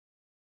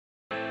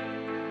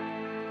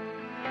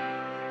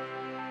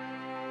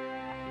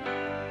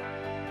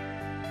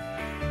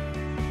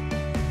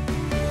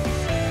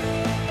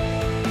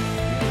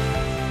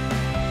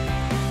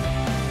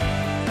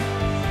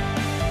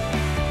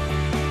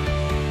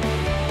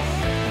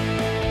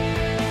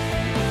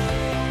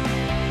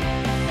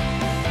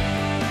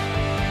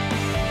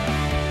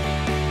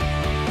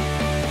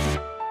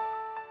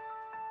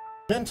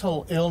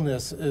Mental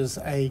illness is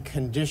a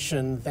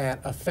condition that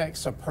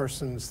affects a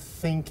person's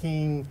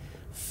thinking,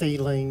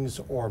 feelings,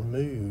 or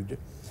mood.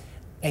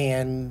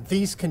 And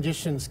these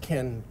conditions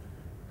can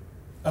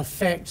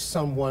affect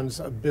someone's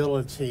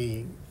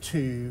ability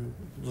to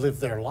live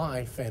their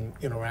life and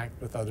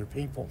interact with other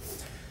people.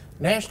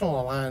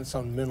 National Alliance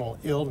on Mental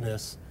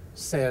Illness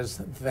says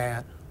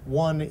that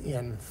 1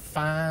 in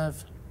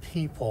 5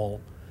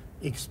 people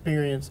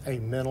experience a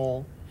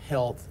mental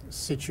health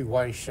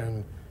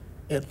situation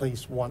at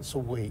least once a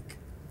week.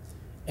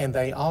 And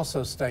they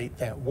also state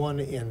that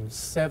 1 in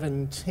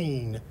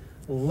 17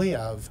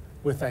 live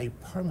with a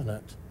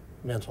permanent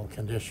mental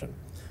condition.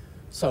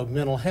 So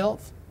mental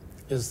health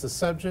is the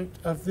subject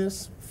of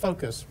this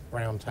Focus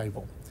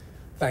Roundtable.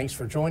 Thanks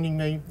for joining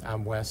me.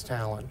 I'm Wes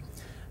Talon.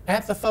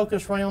 At the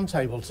Focus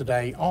Roundtable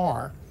today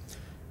are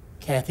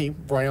Kathy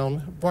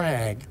Brown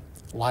Bragg,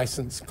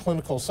 licensed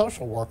clinical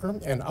social worker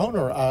and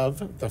owner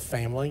of the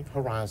Family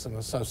Horizon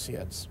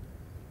Associates.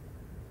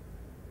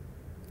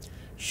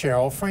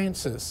 Cheryl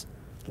Francis,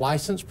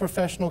 licensed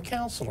professional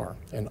counselor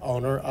and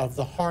owner of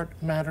the Heart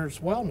Matters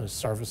Wellness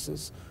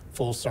Services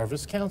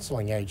full-service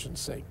counseling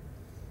agency.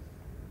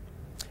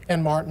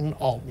 And Martin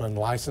Altman,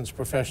 licensed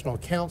professional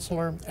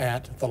counselor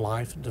at the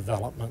Life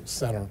Development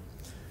Center.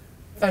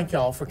 Thank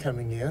y'all for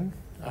coming in.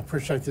 I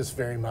appreciate this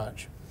very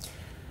much.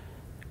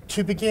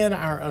 To begin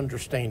our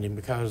understanding,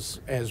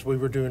 because as we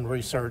were doing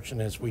research and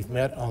as we've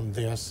met on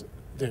this,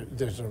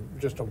 there's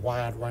just a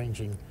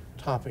wide-ranging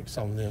topics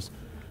on this.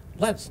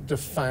 Let's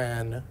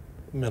define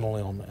mental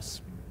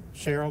illness.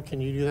 Cheryl,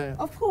 can you do that?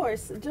 Of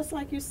course. Just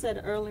like you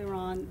said earlier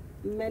on,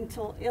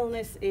 mental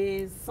illness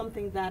is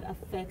something that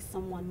affects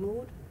someone's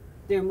mood,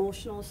 their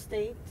emotional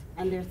state,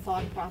 and their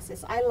thought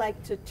process. I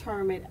like to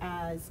term it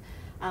as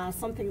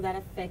something that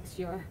affects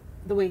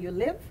the way you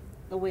live,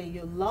 the way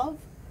you love,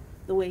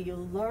 the way you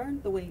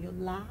learn, the way you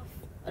laugh,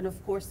 and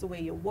of course the way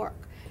you work.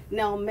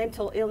 Now,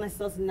 mental illness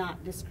does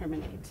not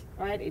discriminate,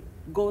 right? It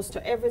goes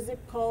to every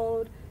zip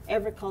code,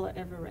 every color,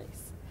 every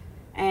race.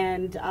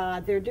 And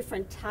there are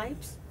different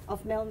types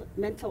of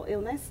mental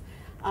illness.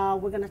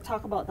 We're going to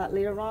talk about that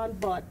later on,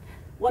 but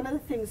one of the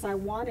things I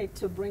wanted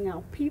to bring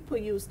out, people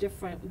use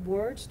different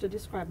words to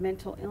describe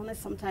mental illness.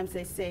 Sometimes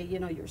they say, you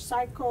know, you're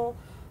psycho,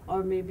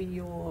 or maybe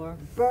you're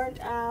burnt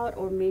out,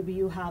 or maybe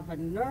you have a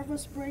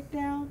nervous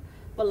breakdown.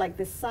 But like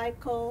the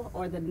psycho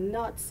or the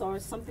nuts or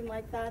something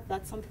like that,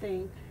 that's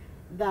something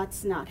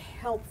that's not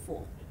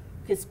helpful,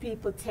 because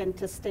people tend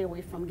to stay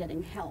away from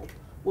getting help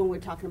when we're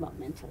talking about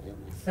mental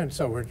illness. And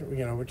so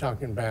we're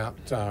talking about,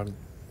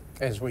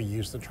 as we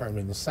use the term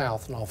in the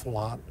South an awful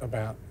lot,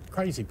 about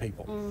crazy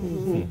people.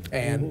 Mm-hmm.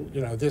 And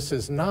this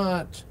is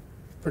not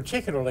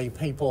particularly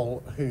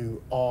people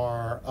who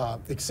are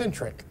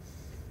eccentric.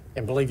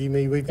 And believe you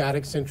me, we've got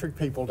eccentric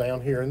people down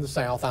here in the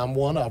South. I'm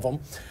one of them.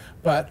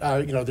 But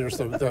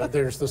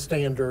there's the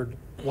standard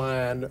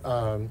line,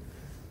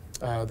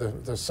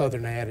 the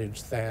Southern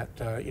adage that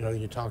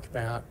you talk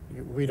about.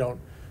 We don't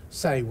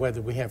say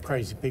whether we have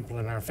crazy people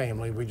in our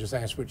family. We just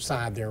ask which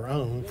side they're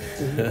on,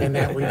 and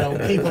that we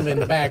don't keep them in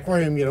the back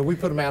room. We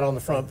put them out on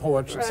the front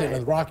porch and sit in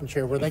the rocking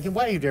chair where they can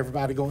wave to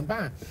everybody going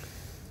by.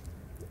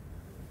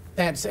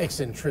 That's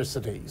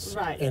eccentricities,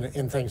 right,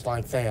 and things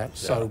like that.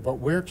 So, but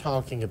we're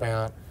talking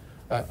about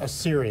a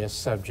serious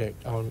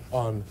subject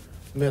on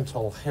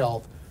mental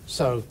health.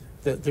 So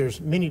there's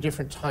many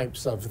different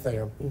types of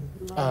them.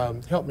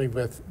 Help me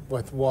with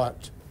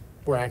what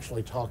we're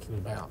actually talking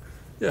about.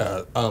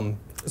 Yeah.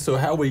 So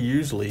how we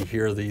usually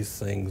hear these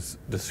things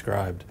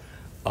described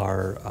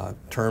are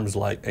terms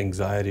like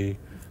anxiety,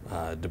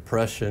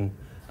 depression,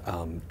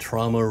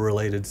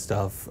 trauma-related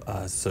stuff.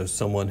 So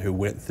someone who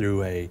went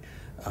through a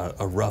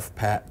rough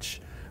patch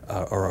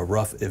or a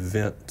rough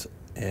event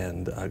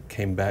and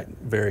came back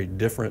very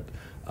different.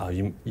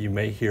 You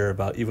may hear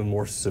about even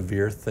more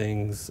severe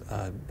things,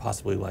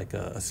 possibly like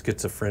a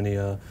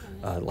schizophrenia,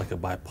 like a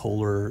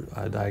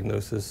bipolar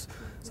diagnosis,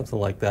 something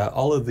like that.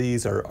 All of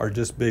these are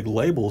just big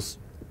labels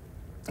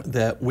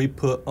that we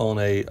put on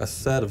a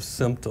set of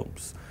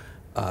symptoms,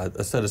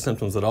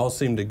 that all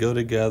seem to go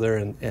together,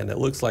 and it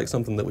looks like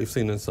something that we've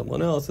seen in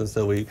someone else, and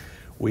so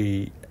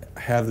we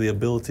have the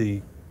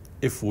ability,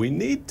 if we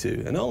need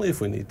to, and only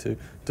if we need to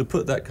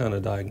put that kind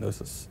of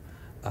diagnosis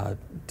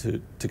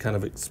to kind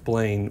of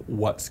explain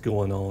what's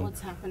going on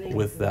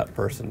with that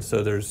person.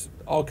 So there's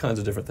all kinds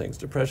of different things: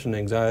 depression,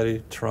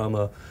 anxiety,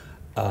 trauma.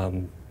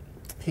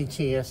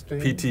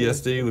 PTSD.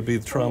 PTSD would be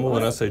the trauma.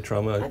 When I say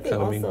trauma, I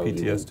kind of mean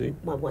PTSD. You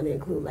might want to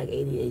include like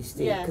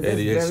ADHD, because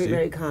Yes. it's very,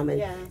 very common.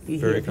 Yes. You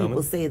hear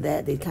people say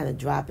that, they kind of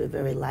drop it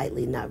very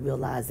lightly, not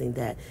realizing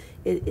that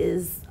it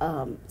is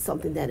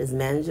something that is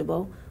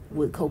manageable,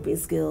 with coping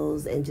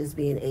skills and just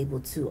being able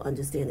to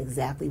understand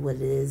exactly what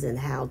it is and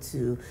how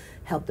to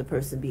help the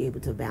person be able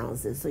to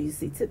balance it. So you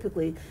see,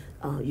 typically,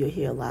 you'll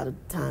hear a lot of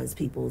times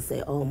people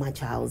say, oh, my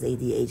child's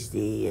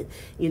ADHD, and,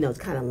 you know,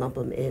 kind of lump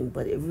them in,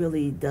 but it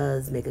really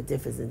does make a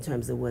difference in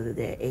terms of whether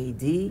they're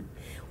AD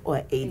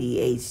or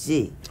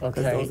ADHD. 'cause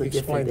Okay, those are explain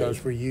different those.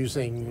 things. We're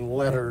using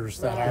letters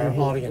that Right.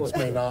 our audience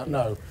may not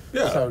know.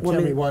 Yeah. So Well, tell me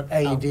maybe- what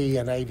AD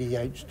and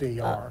ADHD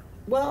are.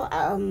 Well,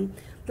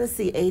 let's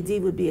see, AD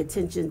would be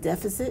attention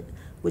deficit,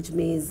 which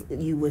means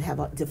you would have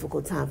a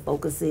difficult time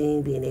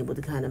focusing, being able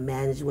to kind of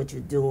manage what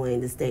you're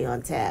doing to stay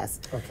on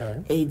task.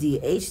 Okay.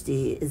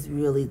 ADHD is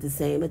really the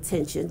same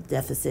attention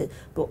deficit,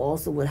 but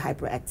also with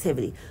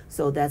hyperactivity.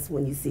 So that's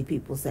when you see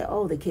people say,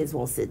 oh, the kids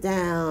won't sit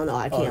down, or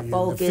I can't the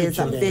focus,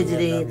 I'm fidgeting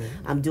and, fidgeting,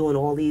 I'm doing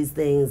all these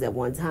things at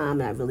one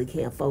time, and I really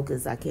can't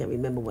focus, I can't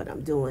remember what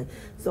I'm doing.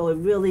 So it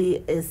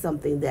really is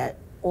something that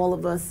all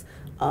of us,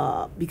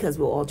 because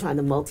we're all trying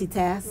to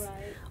multitask, Right.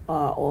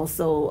 are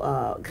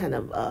also kind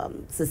of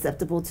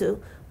susceptible to.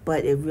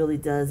 But it really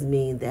does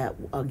mean that,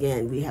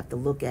 again, we have to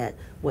look at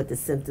what the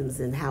symptoms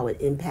and how it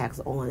impacts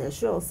on, as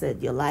Cheryl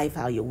said, your life,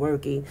 how you're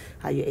working,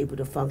 how you're able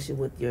to function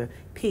with your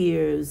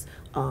peers.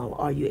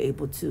 Are you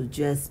able to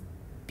just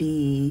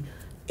be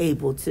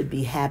able to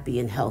be happy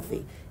and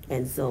healthy?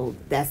 And so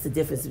that's the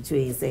difference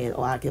between saying,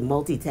 oh, I can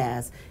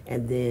multitask,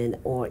 and then,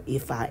 or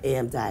if I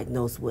am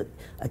diagnosed with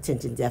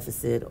attention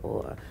deficit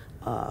or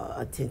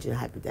attention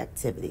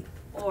hyperactivity.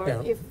 Or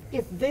Yeah.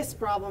 if this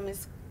problem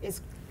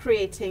is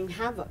creating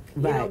havoc,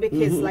 you know, Right.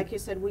 because Mhm. like you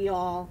said, we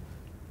all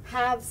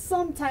have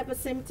some type of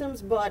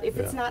symptoms, but if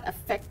it's Yeah. not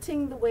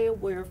affecting the way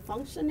we're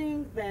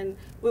functioning, then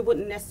we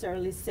wouldn't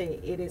necessarily say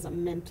it is a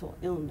mental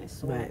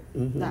illness or Right.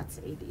 Mhm. that's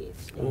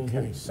ADHD.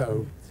 Okay,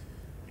 so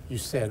you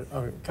said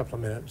a couple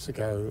of minutes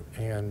ago,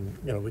 and,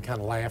 you know, we kind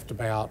of laughed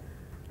about,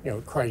 you know,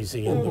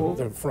 crazy and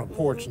the front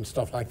porch and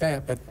stuff like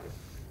that, but,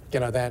 you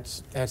know,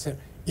 that's it.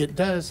 It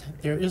does,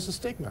 there is a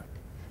stigma.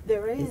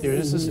 There is. There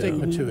is a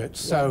stigma to it.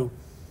 So,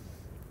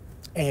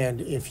 and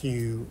if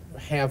you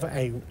have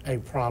a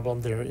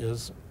problem, there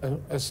is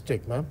a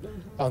stigma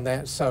on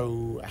that.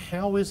 So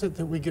how is it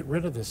that we get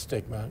rid of this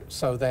stigma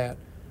so that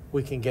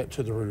we can get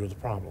to the root of the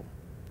problem?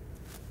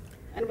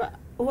 And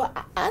Well,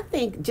 I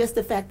think just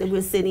the fact that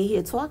we're sitting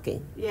here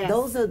talking, Yes.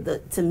 those are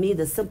to me,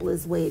 the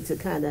simplest way to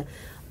kind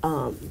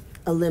of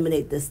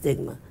eliminate the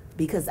stigma.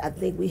 Because I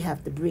think we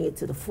have to bring it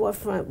to the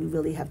forefront. We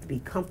really have to be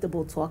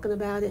comfortable talking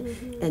about it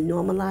and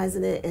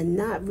normalizing it, and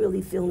not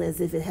really feeling as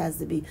if it has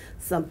to be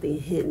something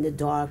hid in the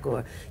dark,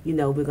 or, you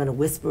know, we're going to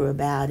whisper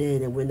about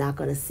it and we're not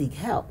going to seek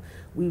help.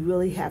 We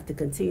really have to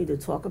continue to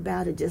talk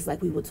about it, just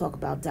like we would talk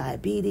about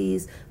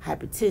diabetes,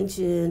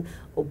 hypertension,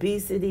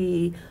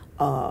 obesity,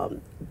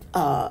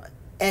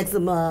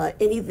 eczema,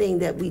 anything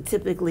that we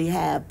typically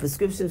have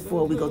prescriptions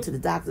for, we go to the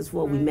doctors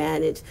for, we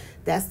manage.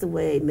 That's the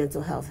way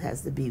mental health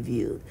has to be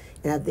viewed.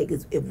 And I think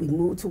if we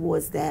move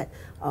towards that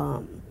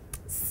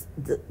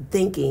the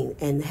thinking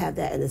and have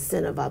that in the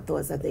center of our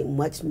thoughts, I think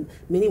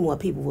many more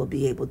people will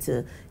be able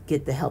to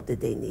get the help that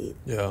they need.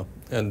 Yeah,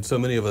 and so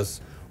many of us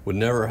would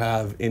never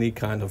have any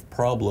kind of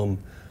problem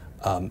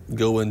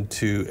going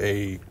to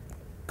a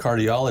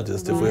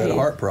cardiologist if we had a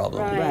heart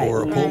problem, Right.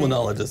 or a Right.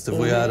 pulmonologist if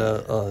we had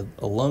a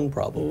lung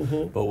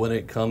problem. But when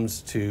it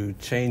comes to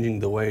changing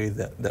the way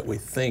that we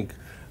think,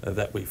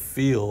 that we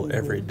feel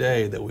every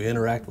day, that we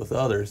interact with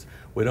others,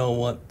 we don't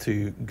want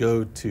to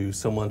go to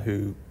someone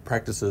who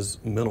practices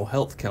mental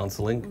health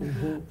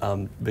counseling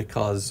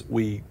because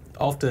we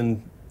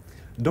often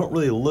don't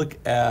really look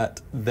at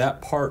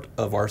that part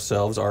of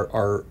ourselves,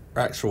 our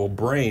actual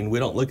brain. We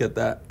don't look at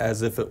that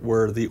as if it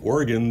were the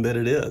organ that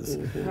it is.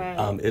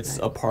 Right. It's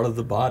a part of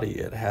the body.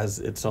 It has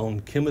its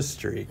own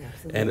chemistry,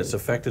 and it's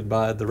affected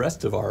by the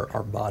rest of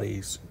our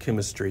body's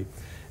chemistry.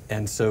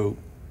 And so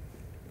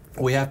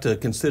we have to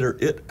consider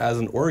it as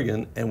an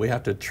organ, and we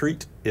have to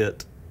treat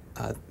it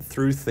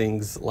through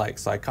things like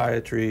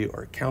psychiatry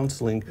or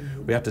counseling.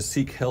 We have to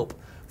seek help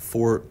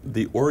for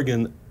the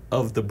organ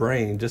of the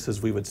brain, just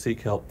as we would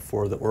seek help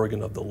for the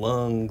organ of the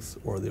lungs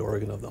or the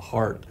organ of the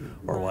heart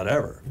or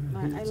whatever.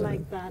 I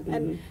like that.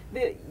 And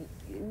we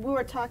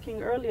were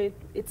talking earlier,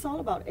 it's all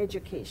about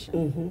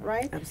education,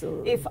 right?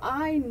 Absolutely. If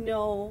I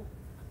know,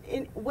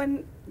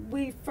 when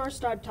we first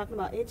started talking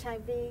about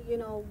HIV, you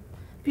know,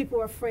 people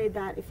were afraid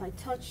that if I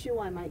touch you,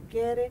 I might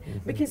get it,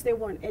 because they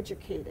weren't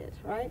educated,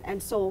 right?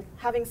 And so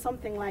having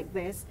something like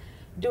this,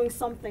 doing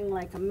something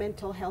like a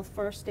mental health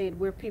first aid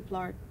where people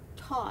are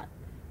taught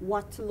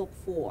what to look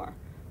for,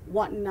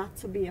 what not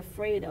to be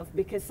afraid of,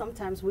 because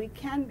sometimes we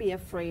can be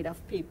afraid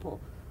of people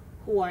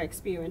who are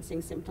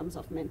experiencing symptoms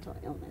of mental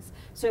illness.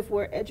 So if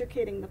we're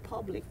educating the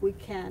public, we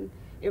can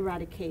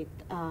eradicate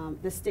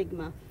the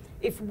stigma.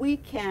 If we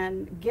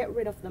can get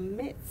rid of the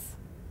myths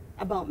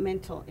about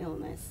mental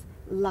illness,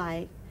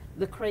 like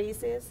the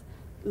crazes,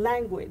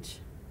 language.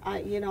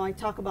 You know, I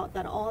talk about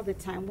that all the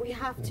time. We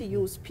have to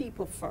use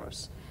people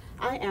first.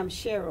 I am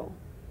Cheryl.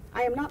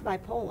 I am not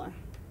bipolar,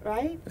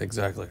 right?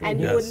 Exactly. And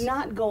yes. you would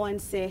not go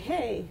and say,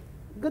 hey,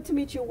 good to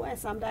meet you,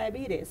 Wes, I'm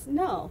diabetes.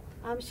 No,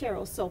 I'm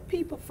Cheryl. So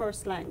people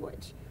first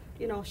language,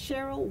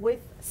 Cheryl with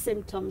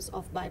symptoms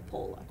of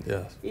bipolar.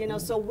 Yes.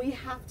 So we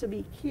have to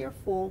be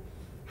careful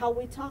how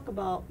we talk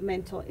about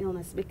mental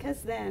illness,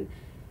 because then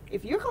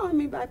if you're calling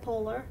me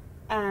bipolar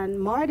and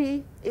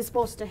Marty is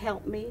supposed to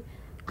help me,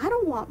 I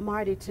don't want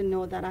Marty to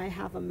know that I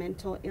have a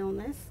mental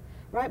illness,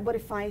 right? But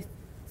if I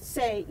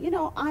say,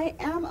 I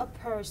am a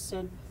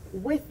person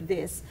with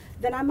this,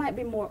 then I might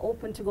be more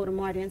open to go to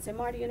Marty and say,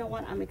 Marty, you know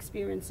what, I'm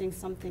experiencing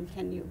something,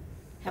 can you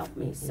help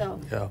me? So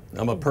Yeah,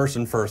 I'm a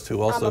person first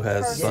who also I'm a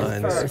has person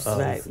signs first. of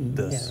Right.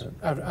 this.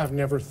 Yeah, I've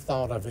never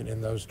thought of it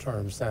in those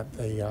terms, that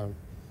the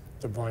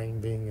brain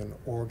being an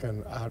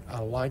organ. I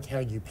like how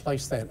you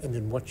place that, and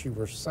then what you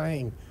were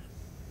saying,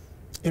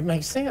 it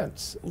makes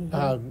sense.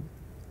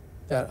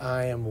 That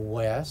I am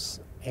Wes,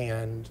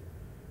 and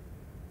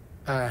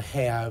I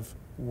have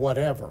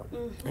whatever.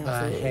 I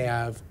Absolutely.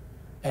 have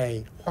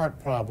a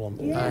heart problem.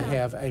 I Yeah.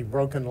 have a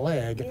broken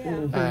leg.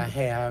 Yeah. I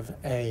have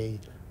a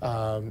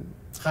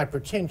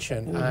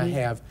hypertension. I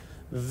have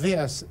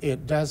this.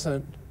 It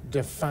doesn't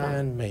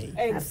define me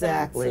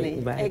Exactly,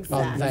 exactly, right. on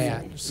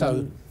exactly. that.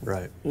 So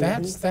Right.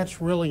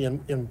 that's really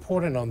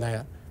important on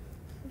that.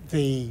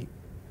 I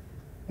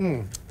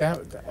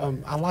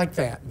like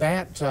that.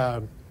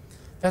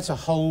 That's a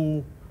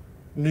whole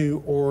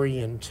new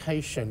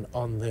orientation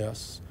on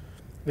this.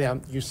 Now,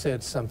 you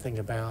said something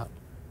about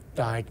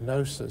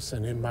diagnosis,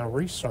 and in my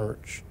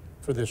research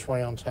for this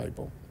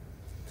roundtable,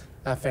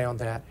 I found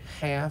that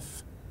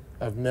half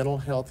of mental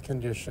health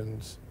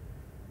conditions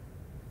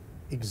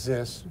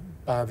exist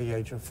by the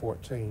age of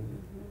 14,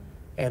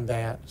 and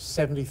that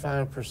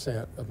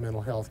 75% of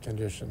mental health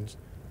conditions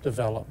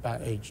develop by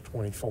age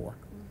 24.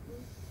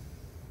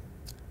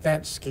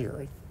 That's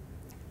scary.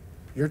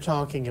 You're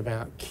talking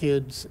about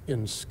kids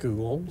in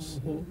schools.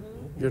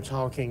 You're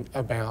talking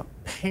about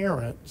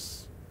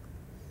parents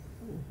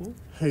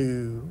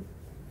who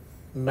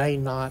may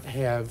not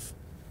have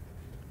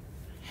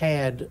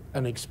had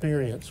an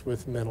experience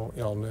with mental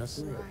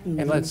illness.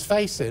 And let's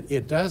face it,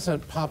 it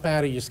doesn't pop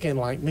out of your skin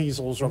like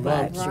measles or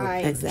mumps or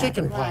Right. Exactly.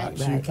 chicken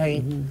pox. Right. You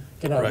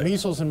can't, Right.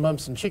 measles and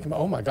mumps and chicken.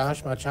 Oh my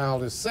gosh, my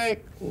child is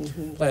sick.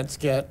 Let's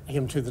get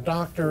him to the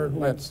doctor.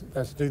 Let's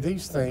do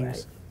these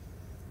things.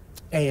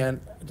 And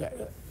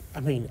I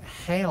mean,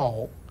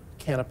 how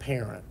can a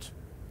parent,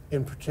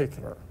 in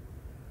particular,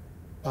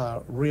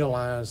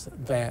 realize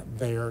that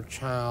their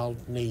child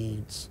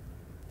needs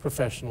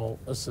professional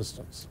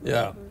assistance?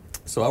 Yeah.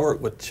 So I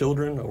work with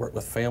children, I work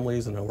with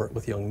families, and I work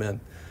with young men.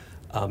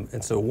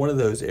 And so one of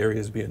those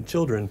areas being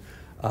children,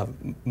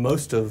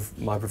 most of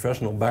my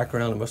professional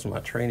background and most of my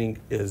training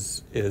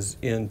is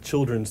in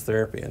children's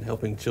therapy and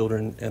helping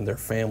children and their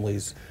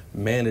families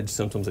manage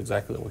symptoms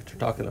exactly what you're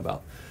talking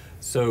about.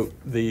 So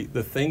the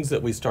things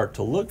that we start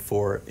to look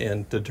for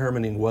in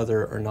determining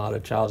whether or not a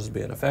child is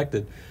being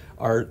affected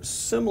are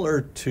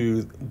similar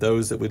to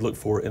those that we look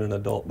for in an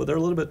adult, but they're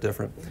a little bit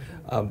different.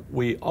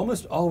 We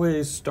almost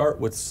always start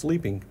with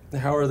sleeping.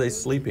 How are they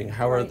sleeping?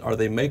 How are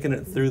they making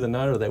it through the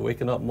night? Are they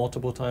waking up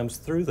multiple times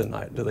through the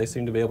night? Do they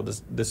seem to be able to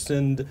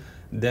descend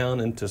down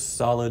into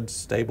solid,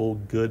 stable,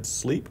 good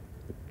sleep?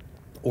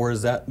 Or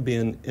is that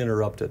being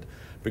interrupted?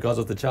 Because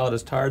if the child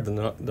is tired, then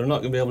they're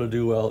not going to be able to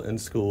do well in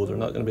school. They're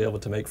not going to be able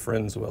to make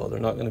friends well. They're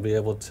not going to be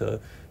able to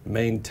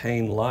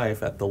maintain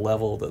life at the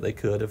level that they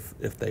could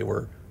if they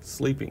were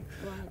sleeping.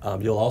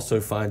 Right. You'll also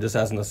find, just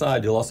as an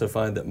aside, you'll also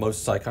find that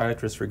most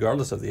psychiatrists,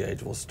 regardless of the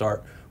age, will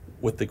start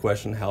with the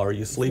question, how are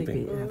you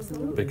sleeping?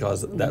 Absolutely.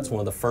 Because that's one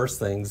of the first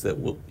things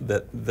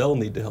that they'll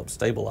need to help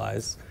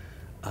stabilize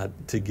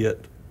to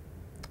get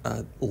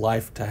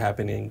life to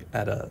happening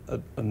at a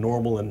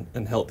normal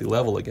and healthy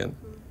level again.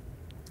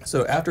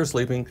 So after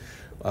sleeping,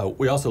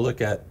 we also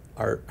look at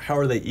how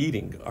are they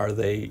eating? Are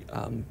they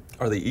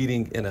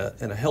eating in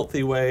a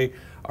healthy way?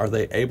 Are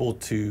they able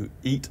to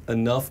eat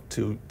enough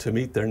to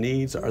meet their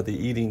needs? Are they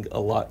eating a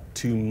lot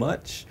too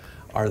much?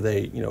 Are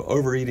they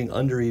overeating,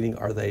 undereating?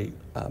 Are they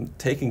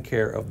taking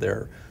care of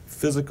their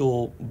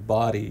physical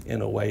body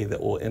in a way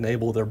that will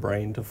enable their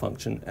brain to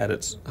function at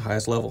its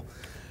highest level?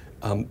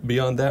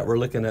 Beyond that, we're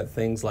looking at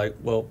things like,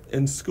 well,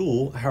 in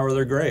school, how are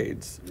their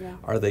grades? Yeah.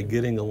 Are they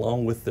getting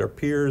along with their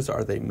peers?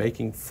 Are they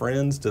making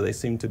friends? Do they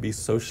seem to be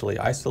socially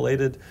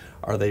isolated?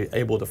 Are they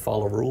able to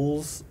follow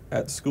rules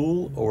at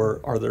school? Or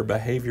are their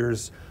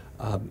behaviors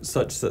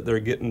such that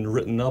they're getting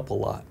written up a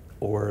lot?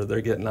 Or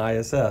they're getting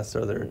ISS?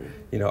 Or they're,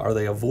 are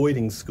they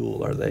avoiding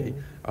school? Are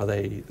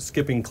they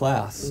skipping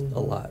class a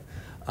lot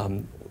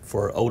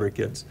for older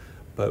kids?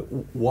 But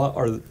what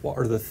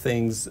are the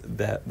things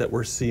that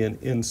we're seeing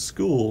in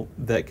school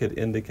that could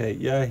indicate,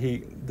 yeah,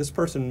 he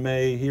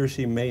or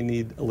she may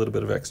need a little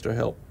bit of extra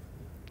help?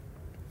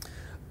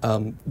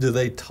 Do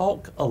they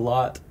talk a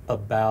lot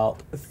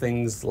about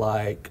things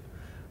like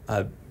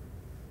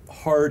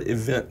hard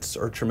events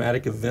or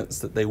traumatic events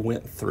that they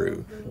went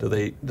through?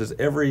 Does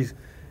every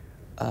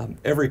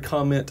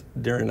comment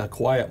during a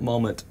quiet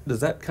moment, does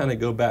that kind of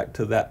go back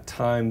to that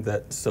time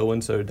that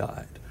so-and-so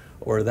died?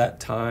 Or that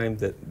time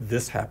that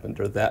this happened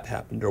or that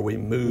happened, or we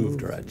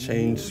moved, or I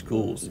changed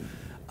schools?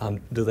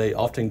 Do they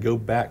often go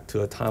back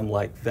to a time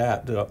like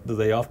that? Do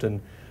they often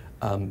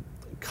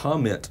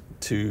comment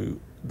to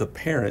the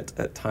parent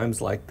at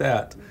times like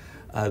that,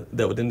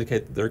 that would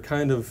indicate that they're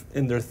kind of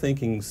in their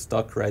thinking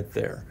stuck right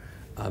there,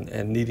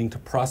 and needing to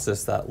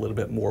process that a little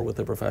bit more with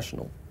a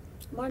professional.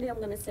 Marty, I'm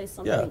going to say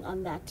something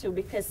on that too,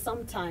 because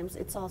sometimes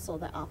it's also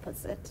the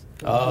opposite.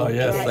 Oh,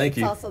 yes, Right? thank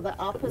you. It's also the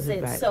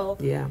opposite. Right. So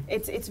Yeah.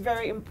 it's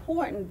very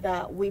important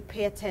that we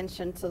pay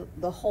attention to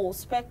the whole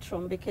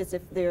spectrum, because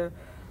if they're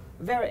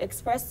very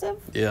expressive,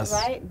 Yes.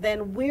 right,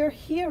 then we're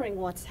hearing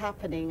what's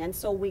happening, and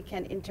so we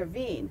can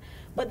intervene.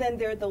 But then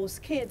there are those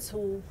kids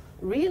who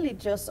really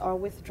just are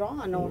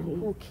withdrawn, or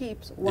who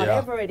keeps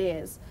whatever it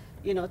is,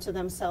 you know, to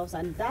themselves,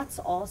 and that's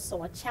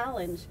also a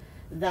challenge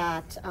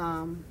that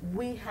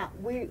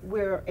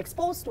we're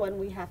exposed to, and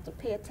we have to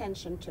pay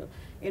attention to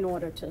in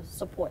order to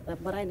support them.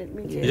 But I didn't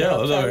mean to Yeah,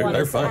 interrupt, so I no, wanted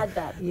they're to fine. add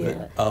that.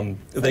 Yeah.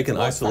 They can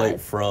both isolate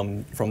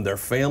sides. from their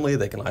family,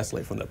 they can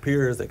isolate from their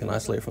peers, they can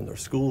isolate from their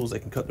schools, they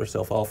can cut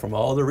themselves off from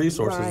all the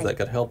resources Right. that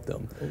could help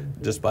them,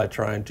 just by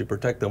trying to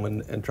protect them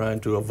and trying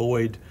to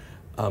avoid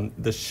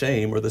the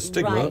shame or the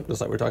stigma, Right.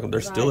 just like we're talking.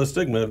 There's still a Right.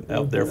 stigma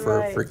out there for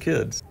Right.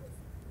 kids.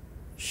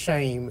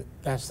 Shame,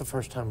 that's the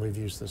first time we've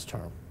used this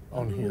term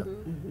on here.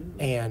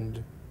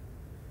 And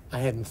I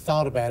hadn't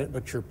thought about it,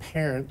 but your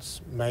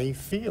parents may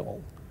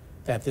feel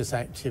that this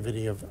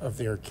activity of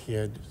their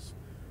kids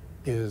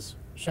is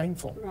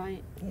shameful.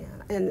 Right. Yeah,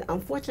 and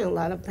unfortunately, a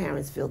lot of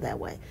parents feel that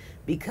way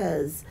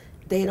because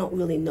they don't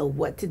really know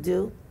what to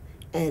do,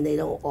 and they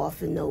don't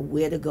often know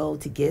where to go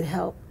to get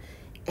help.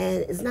 And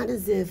it's not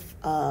as if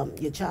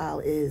your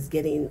child is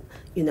getting,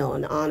 you know,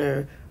 an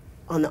honor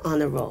on the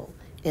honor roll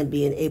and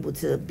being able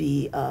to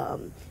be,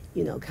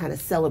 you know, kind of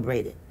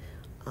celebrated.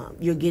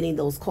 You're getting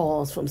those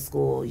calls from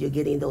school. You're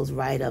getting those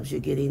write-ups. You're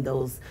getting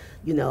those,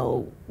 you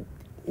know,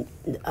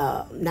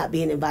 not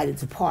being invited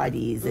to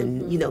parties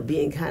and, you know,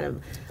 being kind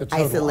of The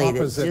total isolated.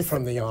 opposite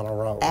from the honor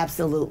roll.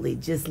 Absolutely,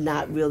 just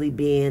not really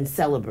being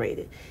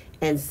celebrated.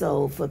 And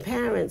so for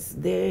parents,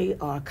 they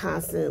are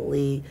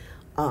constantly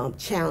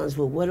challenged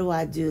with what do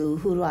I do,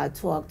 who do I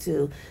talk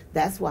to.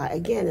 That's why,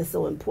 again, it's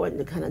so important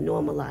to kind of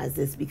normalize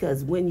this,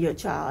 because when your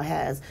child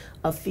has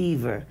a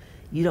fever,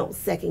 you don't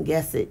second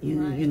guess it. You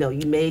know,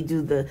 you may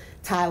do the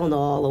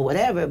Tylenol or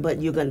whatever,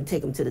 but you're going to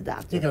take them to the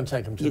doctor. You're going to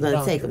take them to You're the going to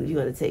doctor. take them.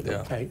 You're going to take them.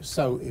 Yeah. Okay,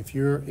 so if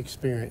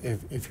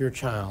if your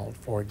child,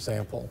 for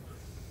example,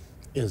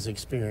 is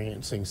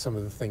experiencing some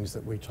of the things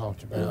that we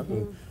talked about,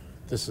 and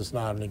this is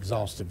not an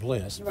exhaustive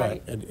list,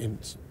 Right. but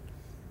it's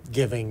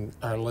giving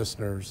our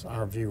listeners,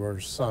 our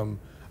viewers, some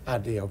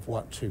idea of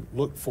what to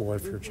look for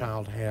if your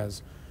child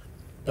has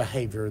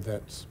behavior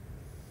that's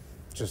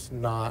just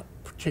not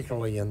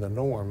particularly in the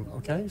norm.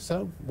 Okay,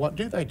 so what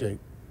do they do?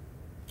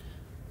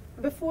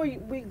 Before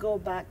we go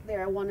back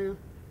there, I want to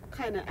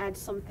kind of add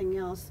something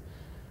else.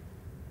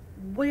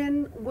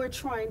 When we're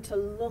trying to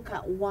look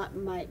at what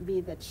might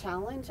be the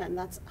challenge, and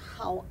that's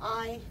how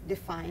I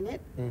define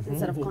it,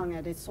 instead of calling it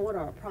a disorder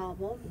or a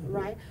problem,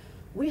 right?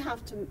 We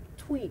have to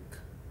tweak.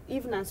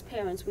 Even as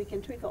parents, we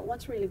can tweak out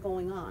what's really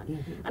going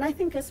on. And I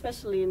think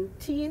especially in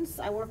teens,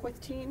 I work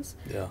with teens,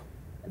 Yeah.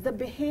 the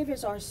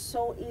behaviors are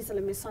so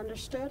easily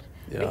misunderstood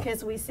Yeah.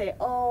 because we say,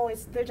 oh,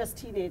 they're just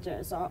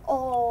teenagers, or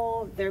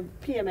oh, they're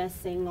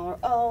PMSing, or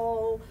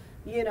oh,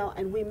 you know,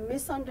 and we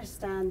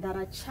misunderstand that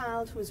a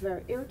child who is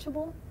very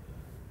irritable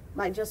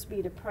might just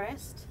be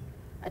depressed.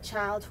 A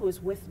child who is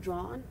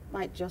withdrawn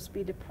might just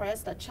be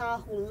depressed. A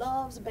child who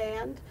loves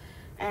band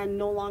and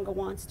no longer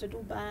wants to do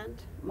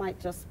band might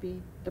just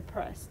be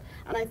depressed.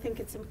 And I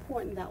think it's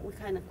important that we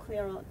kind of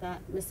clear out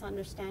that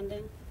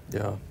misunderstanding.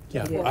 Yeah.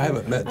 Yeah. Yeah. I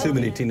haven't met too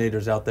many Okay.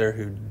 teenagers out there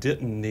who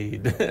didn't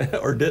need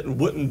or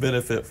wouldn't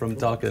benefit from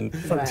talking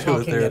Right. to a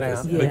Talking it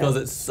therapist, out. Yeah. because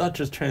it's such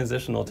a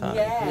transitional time.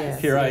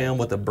 Yes. Here I am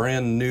with a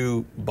brand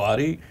new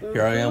body.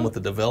 Here I am with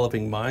a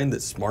developing mind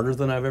that's smarter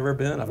than I've ever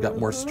been. I've got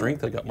more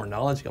strength. I've got more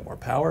knowledge. I've got more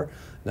power.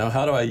 Now,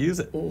 how do I use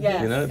it?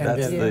 Yes. You know, And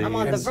that's then- the. I'm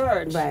on the And-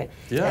 verge. Right.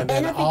 Yeah. And then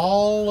And I think-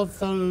 all of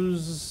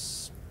those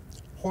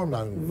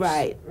hormones.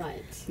 Right.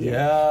 Right.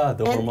 Yeah,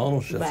 the And-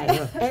 hormonal shift. Right.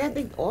 Yeah. And I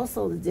think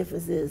also the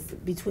difference is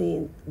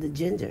between the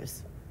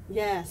genders.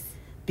 Yes.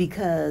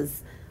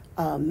 Because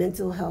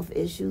mental health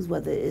issues,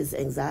 whether it's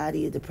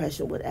anxiety or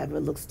depression, whatever,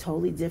 looks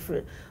totally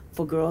different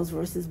for girls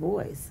versus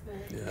boys.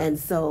 Right. Yeah. And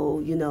so,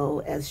 you know,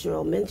 as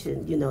Cheryl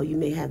mentioned, you know, you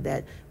may have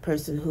that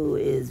person who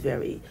is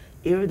very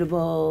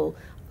irritable,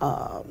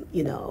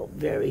 you know,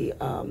 very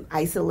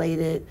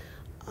isolated.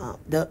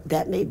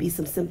 That may be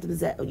some symptoms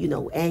that, you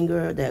know,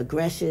 anger, the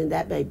aggression,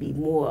 that may be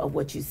more of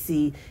what you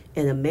see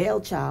in a male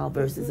child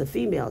versus a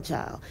female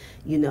child.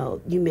 You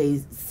know, you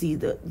may see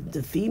the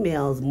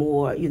females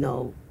more, you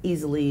know,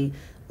 easily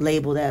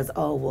labeled as,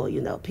 oh, well,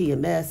 you know,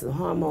 PMS and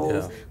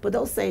hormones. Yeah. But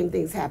those same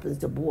things happens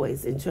to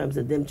boys in terms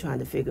of them trying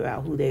to figure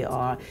out who they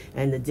are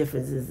and the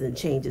differences and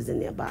changes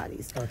in their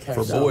bodies. Okay.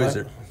 For so boys,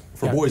 let-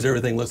 for boys,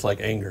 everything looks like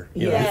anger.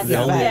 You know, Yes, the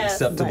only right.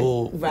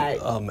 acceptable Right.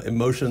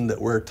 emotion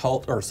that we're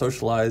taught or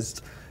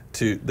socialized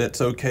to that's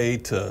okay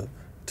to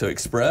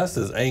express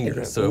is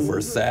anger. So if we're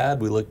sad,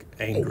 we look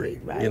angry.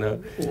 Angry, right. You know,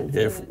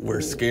 if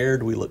we're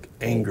scared, we look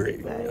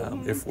angry.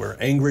 Right. If we're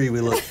angry, we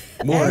look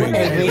More And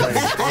angry.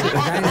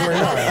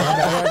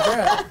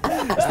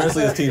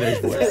 Especially as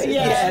teenage boys.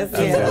 Yes,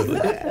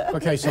 yes.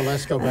 Okay, so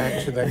let's go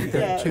back to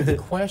Yeah. the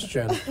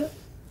question.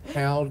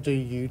 How do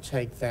you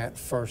take that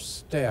first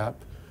step,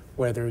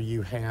 whether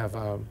you have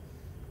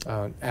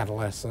an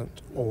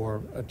adolescent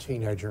or a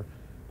teenager?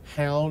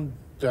 How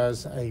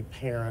does a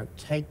parent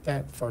take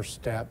that first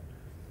step,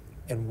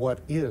 and what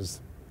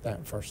is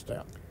that first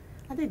step?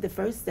 I think the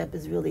first step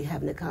is really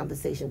having a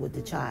conversation with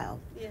the child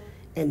Yeah.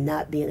 and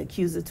not being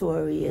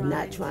accusatory and not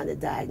Right. trying to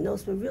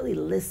diagnose, but really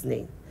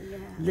listening. Yeah.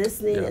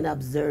 Listening Yeah. and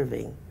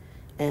observing.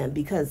 And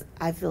because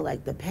I feel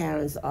like the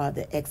parents are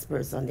the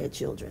experts on their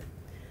children.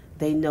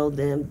 They know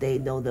them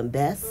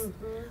best,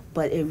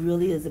 but it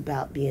really is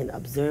about being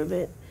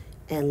observant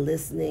and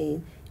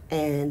listening.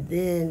 And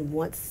then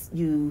once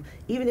you,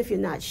 even if you're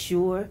not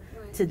sure,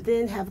 to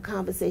then have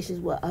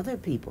conversations with other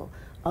people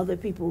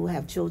who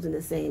have children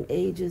the same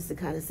ages, to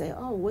kind of say,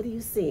 oh, what are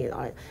you seeing?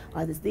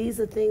 These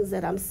are things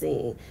that I'm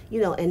seeing,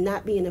 and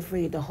not being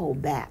afraid to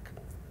hold back.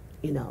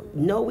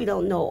 No, we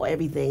don't know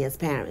everything as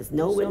parents.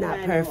 No, we're No not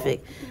manual.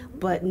 perfect,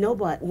 but no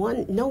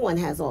one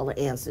has all the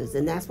answers,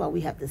 and that's why we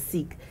have to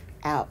seek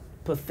out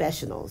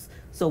professionals.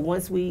 So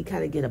once we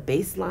kind of get a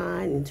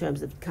baseline in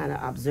terms of kind of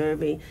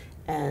observing,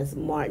 as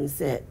Martin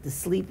said, the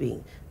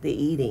sleeping, the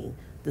eating,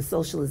 the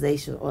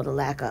socialization or the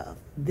lack of,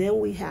 then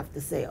we have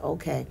to say,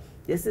 okay,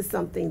 this is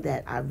something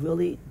that I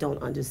really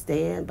don't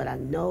understand, but I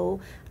know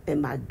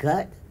in my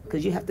gut,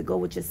 because you have to go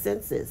with your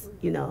senses,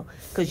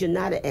 because you're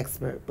not an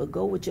expert, but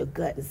go with your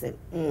gut and say,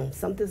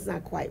 something's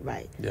not quite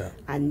right. Yeah.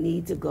 I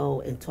need to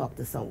go and talk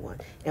to someone.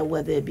 And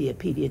whether it be a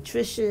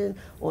pediatrician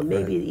or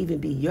maybe Right. it even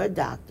be your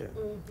doctor,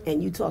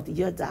 and you talk to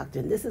your doctor,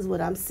 and this is what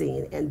I'm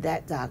seeing, and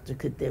that doctor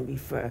could then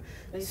refer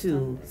Based to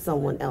on-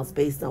 someone else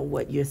based on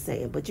what you're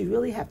saying. But you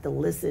really have to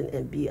listen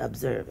and be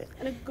observant.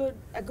 And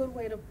a good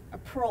way to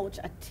approach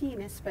a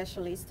teen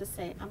especially is to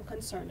say, I'm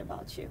concerned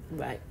about you,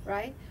 Right.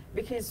 right?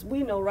 Because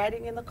we know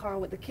riding in the car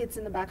with the kids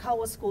in the back, how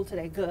was school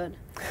today? Good.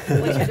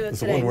 What you do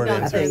It's a today? one-word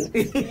Nothing.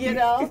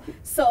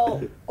 So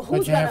What'd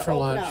who's you gonna have for open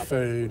lunch? up?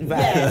 Food.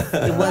 Yes.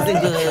 It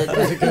wasn't good.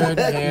 Was it good?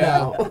 Yeah.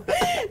 No.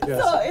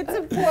 Yes. So it's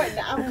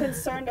important. I'm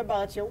concerned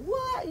about you.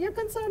 What? You're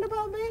concerned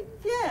about me?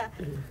 Yeah.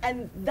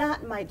 And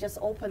that might just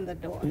open the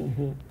door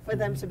for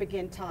them to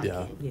begin talking.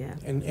 Yeah. Yeah.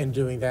 In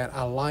doing that,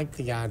 I like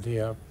the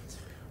idea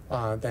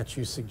that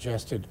you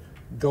suggested,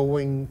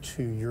 going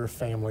to your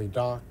family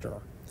doctor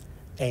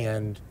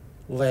and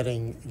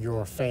letting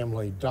your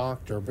family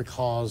doctor,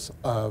 because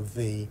of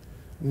the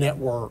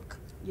network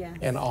Yes.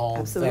 and all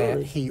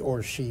Absolutely. that he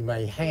or she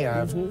may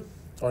have,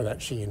 or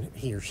that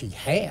he or she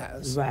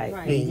has, Right.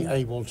 Right. being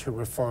able to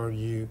refer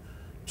you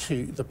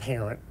to the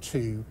parent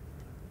to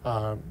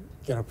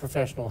get a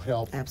professional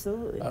help.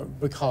 Absolutely.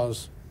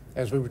 Because,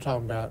 as we were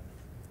talking about,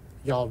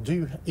 y'all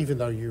do, even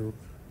though you,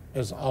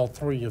 as all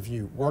three of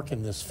you work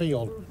in this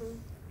field,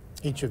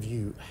 each of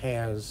you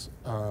has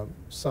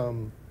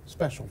some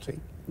specialty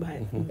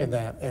Right. in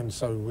that, and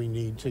so we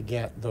need to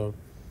get the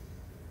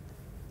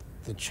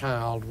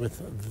child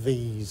with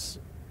these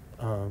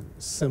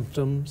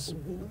symptoms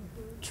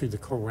to the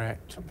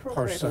correct Appropriate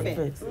person,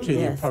 fit. to the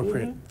Yes.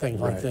 appropriate thing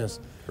like Right. this.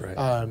 Right.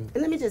 And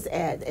let me just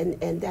add,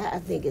 and that I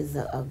think is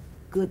a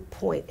good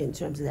point in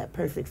terms of that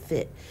perfect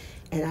fit.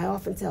 And I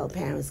often tell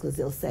parents, because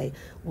they'll say,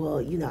 well,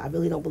 I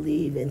really don't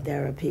believe in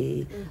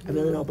therapy. I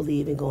really don't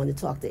believe in going to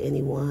talk to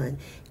anyone.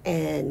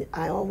 And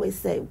I always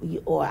say,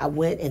 or I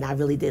went and I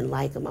really didn't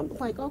like them. I'm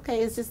like,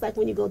 okay, it's just like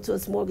when you go to a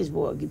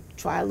smorgasbord. You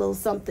try a little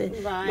something.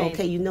 Right.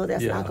 Okay,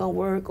 that's Yeah. not going to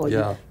work. Or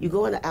Yeah. you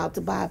go out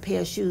to buy a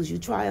pair of shoes. You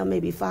try on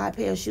maybe 5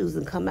 pair of shoes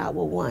and come out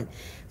with one.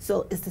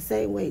 So it's the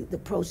same way, the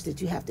approach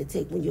that you have to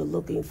take when you're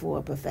looking for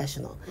a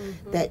professional.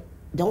 That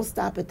don't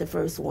stop at the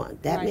first one.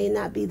 That may Right.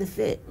 not be the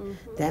fit.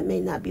 That may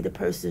not be the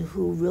person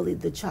who really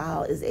the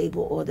child is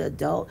able, or the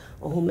adult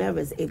or whomever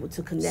is able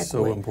to connect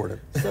So with. important.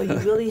 So you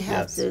really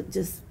have Yes. to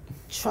just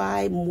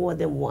try more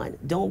than one.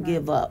 Don't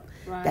give up.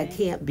 That Right.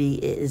 can't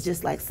be it. It's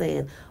just like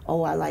saying,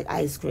 oh, I like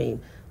ice cream,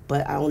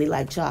 but I only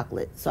like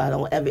chocolate. So I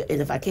don't ever, and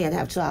if I can't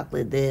have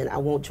chocolate, then I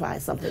won't try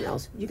something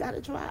else. You got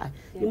to try.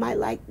 Yeah. You might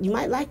like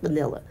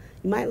vanilla.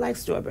 You might like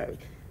strawberry.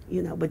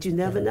 But you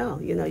never know.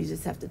 You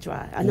just have to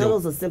try. I know No.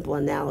 those are simple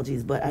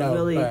analogies, but I No,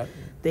 really but-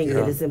 think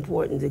Yeah. that it's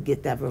important to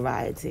get that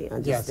variety.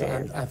 Yes,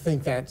 Understand? I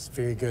think that's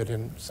very good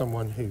in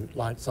someone who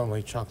likes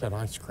only chocolate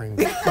ice cream.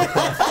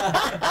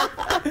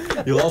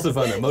 You'll also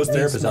find that most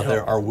therapists out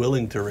there are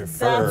willing to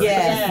refer.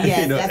 Yes,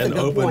 yes, that's a and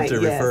good open point, to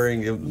yes.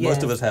 referring.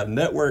 Most of Yes. us have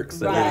networks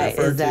that Right,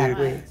 we refer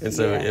exactly. to. And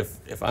so Yeah.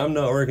 if I'm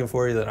not working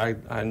for you, then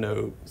I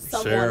know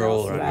Someone Cheryl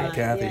else or I know might,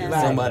 Kathy yeah. or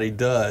Right. somebody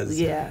does.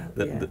 Yeah,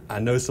 That, yeah. that I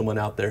know someone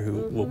out there who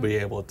will be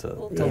able to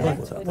Will to Yeah. help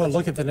with Well, that.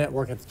 look at the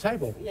network at the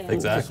table. Yeah.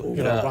 Exactly.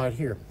 You know, Yeah. right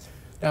here.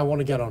 Now, I want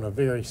to get on a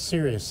very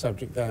serious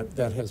subject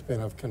that has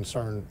been of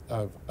concern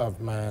of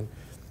mine,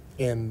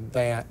 in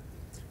that,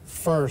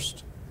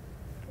 first,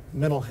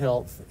 mental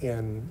health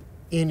in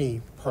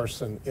any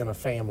person in a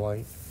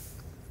family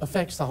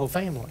affects the whole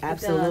family.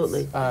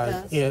 Absolutely.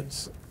 It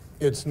does.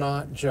 It's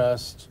not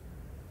just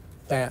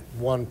that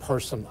one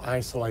person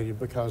isolated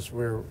because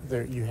we're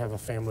there. You have a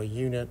family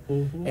unit,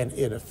 and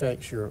it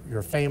affects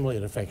your family.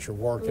 It affects your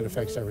work. It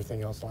affects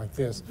everything else like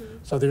this.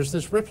 So there's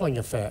this rippling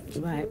effect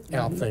Right.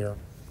 out there.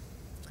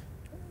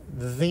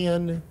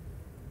 Then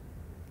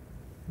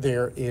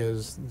there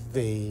is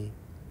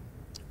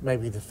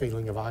maybe the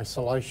feeling of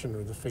isolation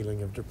or the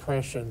feeling of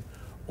depression,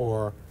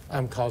 or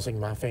I'm causing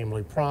my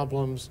family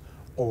problems,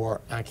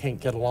 or I can't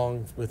get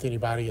along with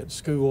anybody at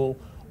school,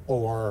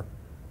 or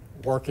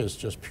work is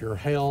just pure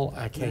hell,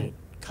 I can't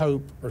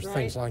cope, or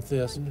things like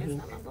this. It's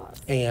not my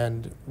boss.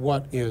 And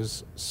what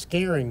is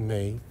scaring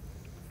me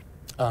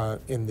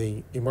in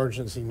the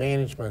emergency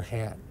management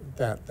hat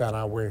that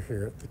I wear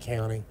here at the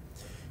county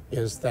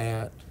is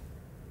that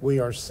we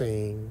are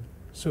seeing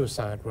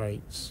suicide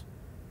rates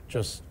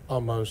just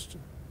almost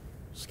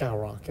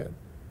skyrocket.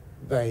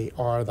 They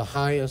are the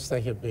highest they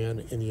have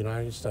been in the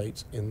United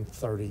States in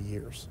 30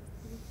 years.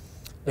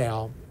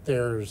 Now,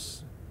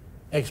 there's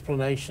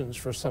explanations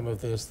for some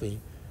of this. The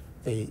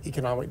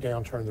economic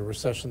downturn, the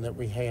recession that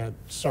we had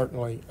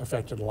certainly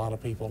affected a lot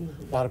of people.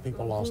 A lot of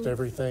people lost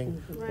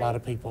everything. A lot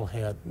of people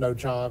had no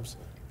jobs.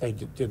 They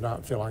did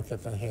not feel like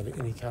that they had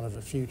any kind of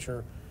a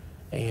future,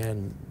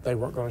 and they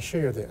weren't going to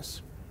share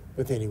this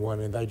with anyone,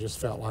 and they just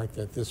felt like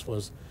that this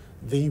was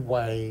the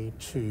way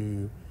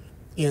to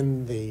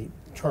end the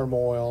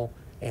turmoil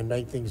and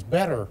make things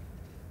better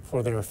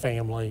for their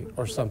family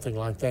or something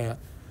like that.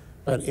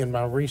 But in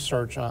my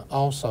research, I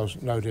also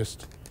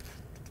noticed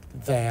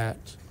that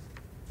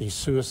the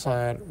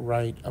suicide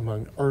rate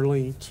among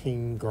early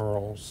teen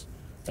girls,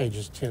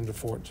 ages 10 to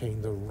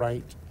 14, the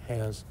rate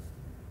has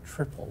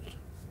tripled.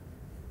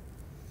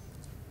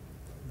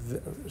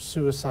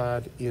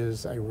 Suicide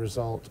is a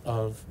result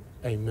of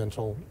a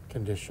mental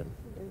condition.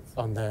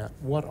 On that,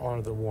 what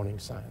are the warning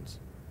signs?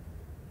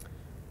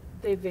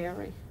 They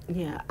vary.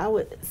 Yeah, I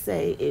would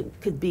say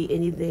it could be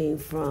anything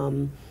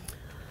from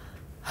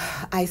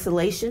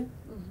isolation,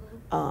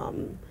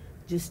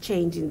 just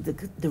changing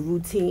the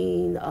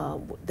routine,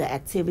 the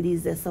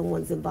activities that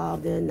someone's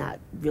involved in, not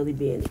really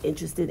being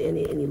interested in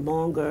it any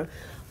longer.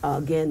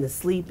 Again, the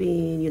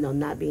sleeping,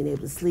 not being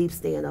able to sleep,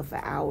 staying up for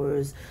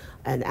hours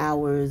and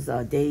hours,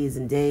 days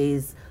and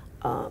days,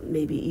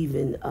 maybe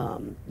even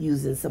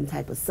using some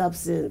type of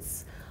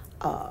substance,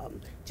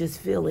 just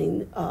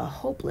feeling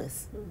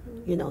hopeless,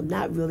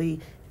 not really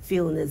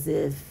feeling as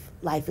if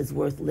life is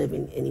worth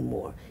living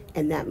anymore.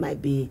 And that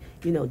might be,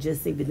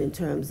 just even in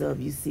terms of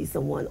you see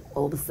someone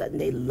all of a sudden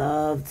they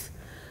loved,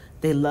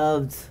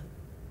 let's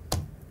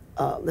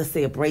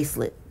say a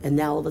bracelet, and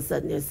now all of a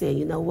sudden they're saying,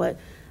 you know what,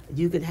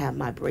 you can have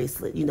my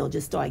bracelet.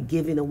 Just start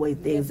giving away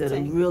things that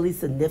are really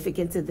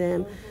significant to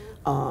them,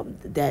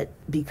 that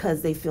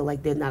because they feel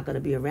like they're not going to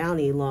be around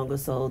any longer,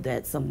 so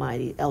that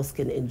somebody else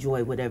can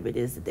enjoy whatever it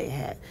is that they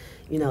had.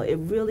 It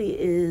really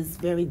is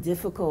very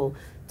difficult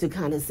to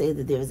kind of say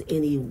that there's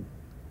any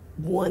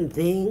one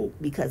thing,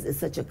 because it's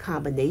such a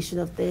combination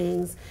of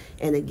things.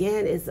 And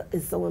again,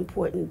 it's so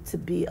important to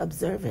be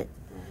observant.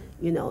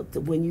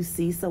 When you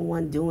see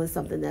someone doing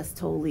something that's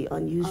totally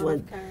unusual,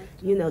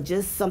 and,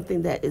 just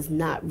something that is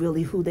not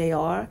really who they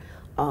are,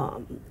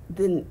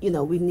 then,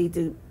 we need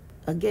to,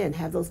 again,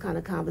 have those kind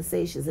of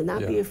conversations and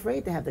not be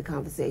afraid to have the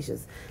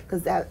conversations,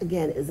 because that,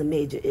 again, is a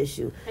major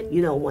issue. And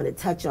you don't want to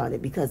touch on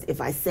it, because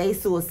if I say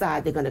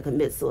suicide, they're going to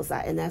commit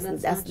suicide, and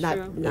that's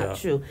not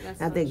true.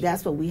 That's I think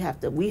that's what we have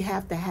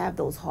to have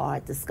those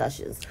hard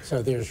discussions.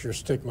 So there's your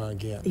stigma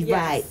again. Yes,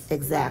 Right,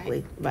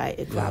 exactly, right.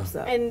 It crops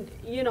up. And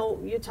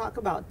you talk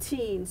about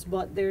teens,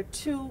 but there are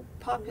two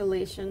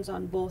populations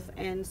on both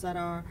ends that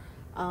are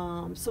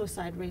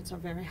suicide rates are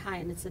very high,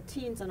 and it's the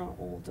teens and our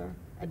older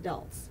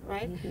adults,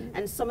 right?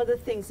 And some of the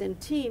things in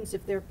teens,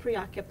 if they're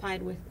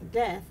preoccupied with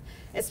death,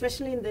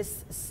 especially in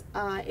this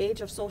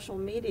age of social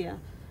media,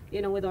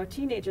 with our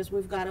teenagers,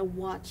 we've got to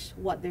watch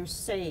what they're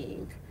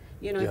saying.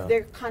 If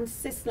they're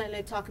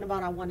consistently talking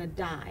about, I want to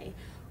die,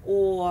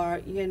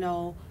 or,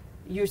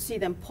 you see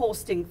them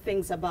posting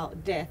things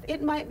about death.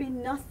 It might be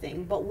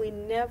nothing, but we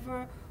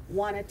never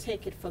want to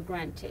take it for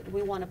granted.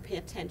 We want to pay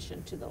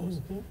attention to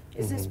those.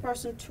 Is this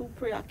person too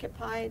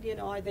preoccupied?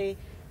 Are they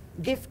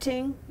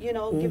gifting,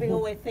 giving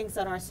away things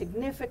that are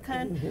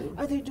significant?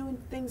 Are they doing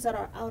things that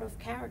are out of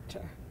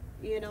character?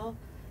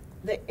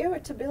 The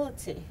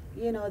irritability,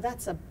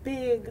 that's a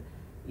big,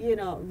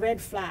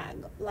 red flag,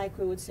 like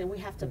we would say. We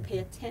have to pay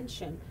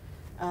attention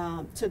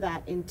to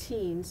that in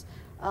teens.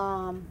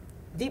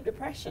 Deep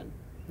depression.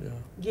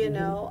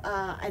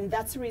 And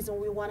that's the reason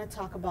we want to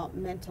talk about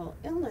mental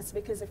illness,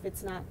 because if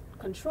it's not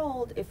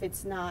controlled, if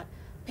it's not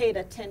paid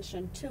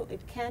attention to,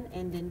 it can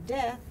end in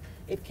death,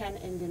 it can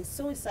end in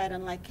suicide.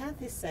 And like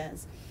Kathy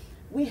says,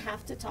 we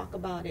have to talk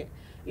about it.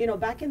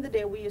 Back in the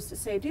day, we used to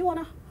say, do you want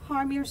to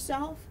harm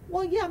yourself?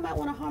 Well, yeah, I might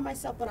want to harm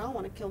myself, but I don't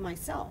want to kill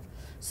myself.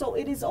 So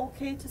it is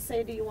okay to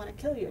say, do you want to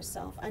kill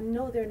yourself? I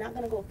know they're not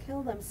going to go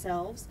kill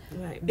themselves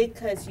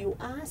because you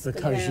asked them.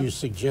 Because you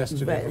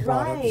suggested it.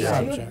 Right,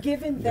 you're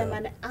giving them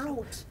an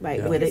out.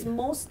 Right. Because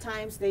most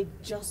times they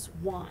just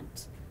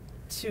want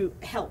to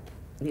help.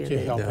 Yeah, to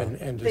help Yeah.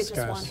 and They just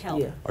want discuss.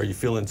 help. Yeah. Are you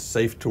feeling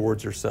safe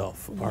towards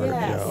yourself?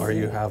 Yes. Are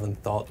you having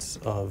thoughts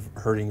of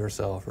hurting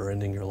yourself or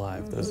ending your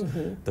life?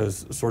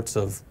 Those sorts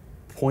of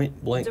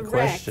point blank Direct.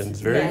 questions,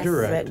 very Yes,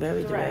 direct,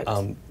 very Direct.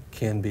 direct.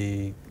 can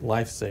be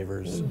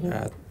lifesavers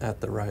at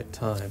the right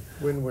time.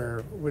 When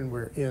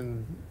we're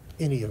in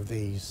any of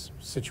these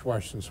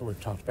situations, we've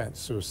talked about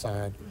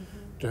suicide,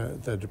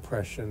 the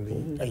depression,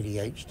 the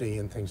ADHD,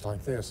 and things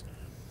like this.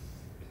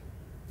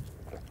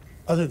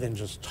 Other than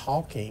just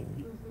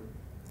talking,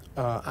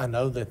 I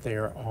know that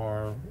there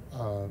are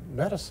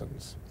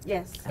medicines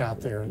Yes.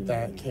 out there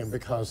that can,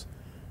 because,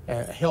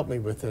 help me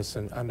with this,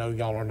 and I know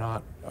y'all are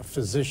not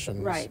physicians,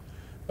 Right.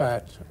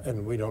 but,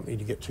 and we don't need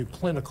to get too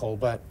clinical,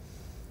 but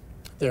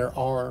there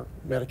are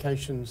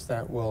medications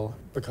that will,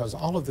 because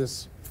all of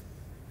this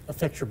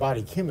affects your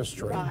body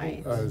chemistry,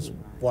 Right. is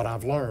what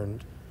I've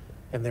learned,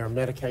 and there are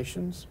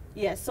medications.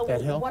 Yes, so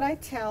That help? what I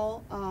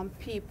tell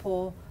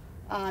people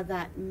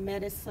that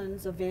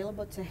medicine's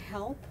available to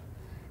help,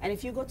 and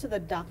if you go to the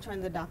doctor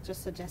and the doctor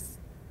suggests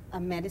a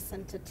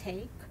medicine to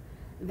take,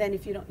 then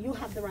if you don't, you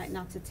have the right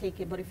not to take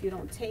it, but if you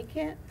don't take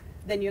it,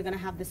 then you're going to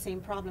have the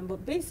same problem.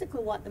 But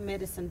basically what the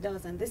medicine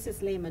does, and this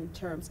is layman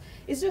terms,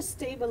 is just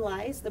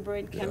stabilize the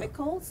brain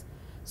chemicals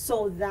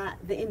so that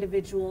the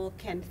individual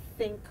can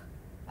think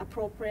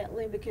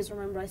appropriately, because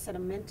remember I said a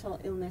mental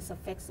illness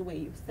affects the way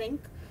you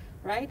think,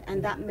 right?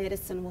 And that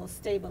medicine will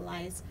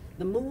stabilize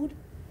the mood,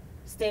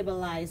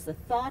 stabilize the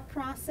thought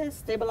process,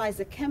 stabilize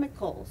the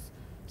chemicals,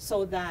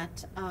 so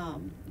that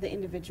the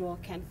individual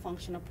can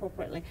function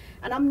appropriately.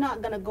 And I'm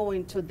not going to go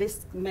into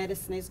this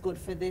medicine is good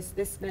for this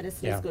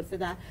medicine Yeah. is good for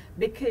that,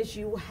 because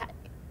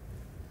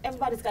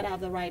everybody's got to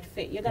have the right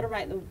fit. You got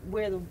to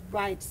wear the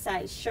right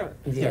size shirt.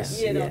 Yes.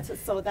 You know, Yeah.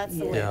 so that's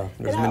the Yeah. way. Yeah,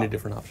 there's And many I-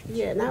 different options.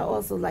 Yeah, and I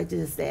also like to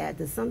just add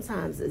that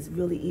sometimes it's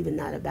really even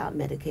not about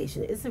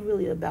medication. It's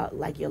really about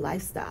like your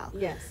lifestyle.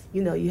 Yes.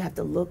 You know, you have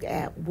to look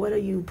at what are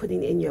you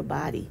putting in your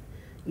body.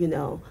 You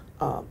know,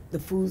 the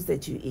foods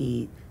that you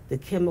eat, the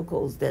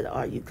chemicals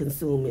that you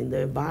consume in the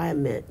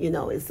environment. You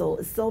know, it's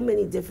so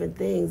many different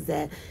things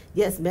that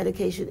yes,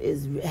 medication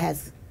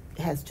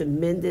has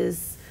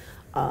tremendous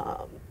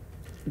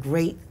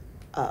great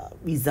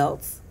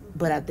results,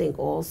 but I think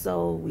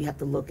also we have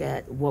to look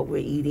at what we're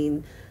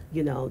eating,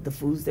 you know, the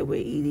foods that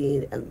we're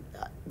eating, and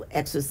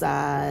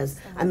exercise.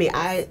 I mean,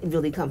 I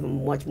really come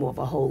from much more of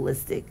a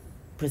holistic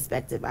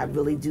perspective. I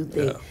really do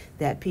think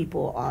that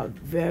people are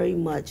very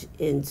much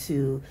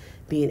into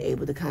being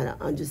able to kind of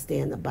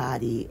understand the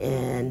body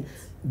and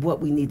what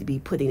we need to be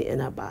putting in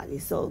our body.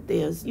 So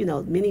there's, you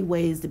know, many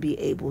ways to be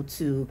able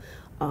to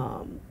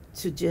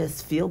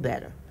just feel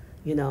better,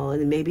 you know,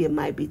 and maybe it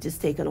might be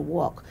just taking a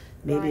walk.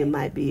 Maybe it Right.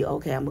 might be,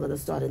 okay, I'm going to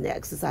start an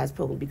exercise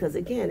program, because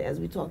again,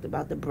 as we talked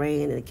about the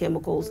brain and the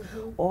chemicals,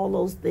 all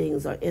those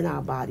things are in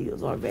our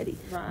bodies already.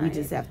 We Right.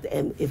 just have to,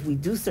 and if we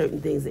do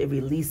certain things, it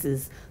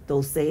releases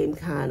those same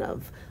kind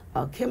of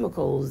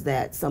chemicals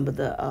that some of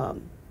the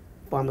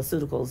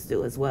pharmaceuticals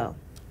do as well.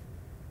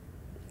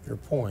 Your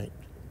point,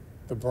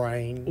 the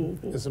brain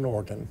is an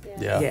organ.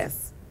 Yeah.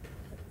 Yes.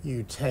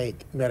 You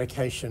take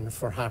medication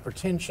for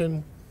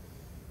hypertension,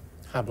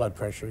 high blood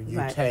pressure. You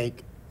Right.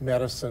 take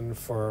medicine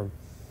for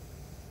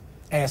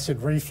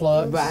acid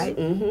reflux. Right.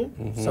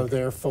 Mm-hmm. So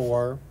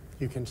therefore,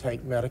 you can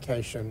take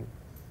medication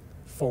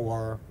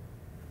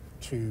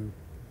to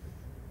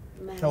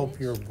help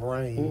your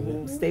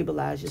brain.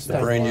 Stabilize your The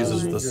brain Stabilize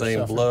uses the your same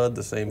suffering. blood,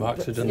 the same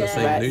oxygen, the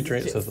same Yes.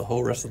 nutrients as the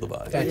whole rest of the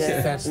body.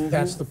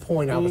 That's the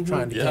point I was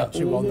trying to Yeah. get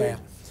to on that.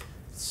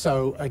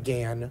 So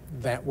again,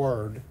 that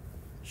word,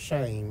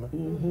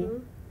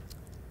 shame.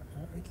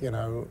 You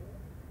know,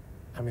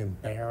 I'm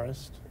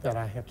embarrassed that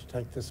I have to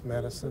take this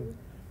medicine.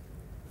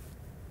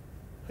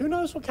 Who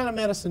knows what kind of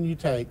medicine you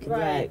take?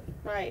 Right.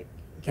 Right.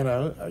 You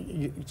know,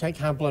 you take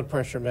high blood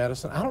pressure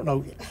medicine. I don't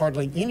know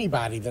hardly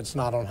anybody that's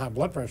not on high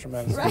blood pressure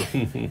medicine.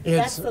 Right.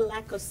 That's the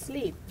lack of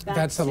sleep.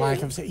 That's the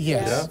lack of,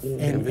 yes. Yeah.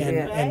 And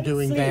Right?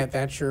 doing Sleep.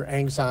 that's your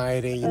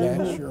anxiety,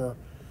 that's your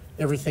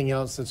everything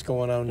else that's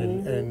going on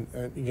in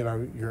you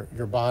know,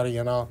 your body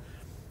and all.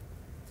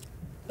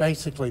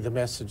 Basically, the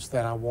message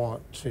that I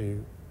want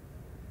to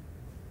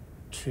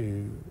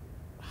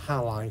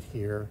highlight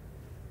here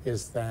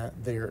is that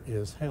there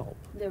is help.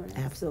 There is.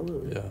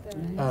 Absolutely. Yeah.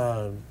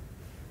 There is.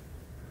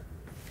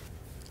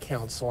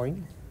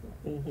 Counseling.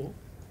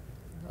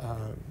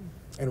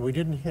 And we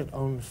didn't hit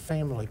on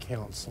family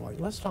counseling.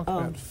 Let's talk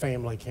about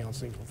family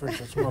counseling for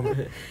just a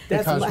moment.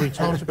 That's Because my- we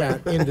talked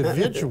about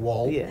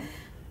individual Yeah.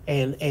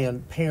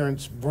 and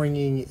parents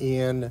bringing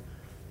in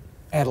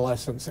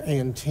adolescents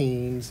and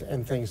teens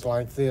and things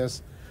like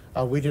this.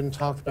 We didn't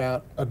talk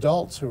about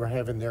adults who are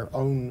having their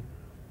own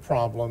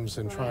problems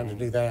and trying to Right.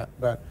 do that,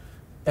 but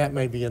that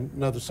may be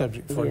another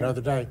subject for Yeah.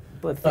 another day.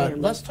 But family.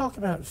 let's talk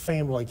about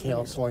family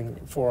counseling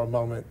for a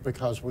moment,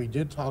 because we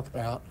did talk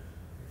about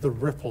the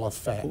ripple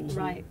effect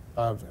Right.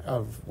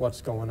 of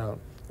what's going on.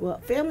 Well,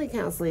 family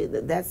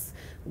counseling, that's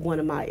one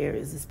of my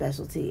areas of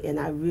specialty, and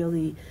I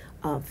really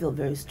feel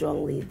very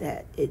strongly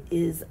that it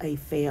is a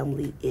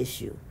family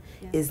issue.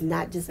 Yeah. It's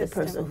not just the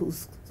person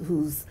System.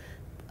 who's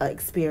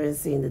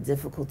experiencing the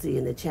difficulty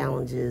and the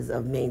challenges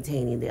of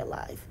maintaining their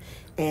life.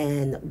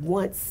 And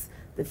once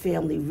the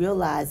family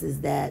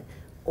realizes that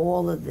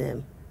all of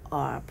them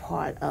are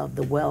part of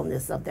the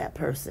wellness of that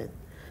person,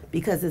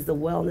 because it's the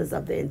wellness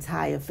of the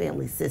entire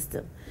family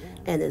system.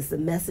 And it's the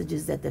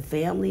messages that the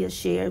family has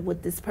shared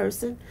with this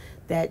person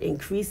that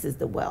increases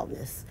the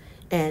wellness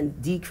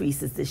and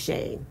decreases the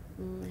shame.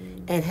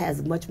 And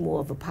has much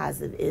more of a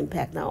positive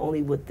impact, not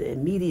only with the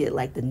immediate,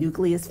 like the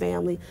nucleus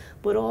family,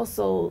 but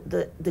also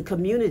the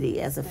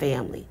community as a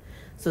family.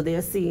 So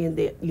they're seeing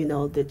their,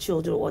 the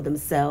children or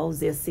themselves,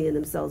 they're seeing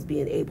themselves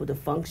being able to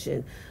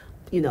function,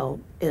 in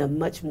a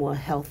much more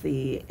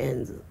healthy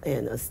and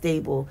a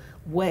stable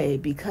way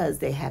because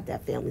they have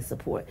that family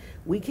support.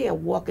 We can't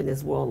walk in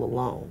this world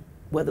alone,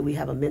 whether we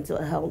have a mental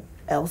health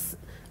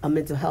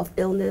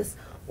illness,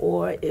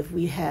 or if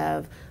we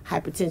have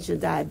hypertension,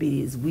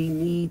 diabetes. We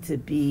need to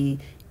be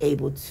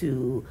able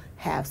to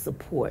have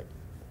support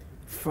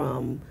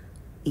from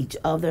each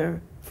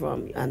other,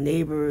 from our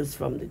neighbors,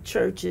 from the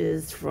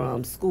churches,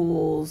 from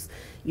schools.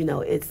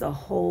 It's a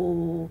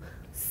whole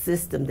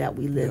system that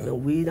we live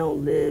in. We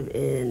don't live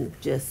in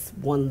just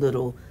one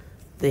little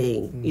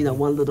thing,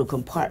 one little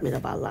compartment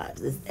of our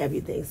lives. It's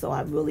everything. So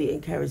I really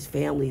encourage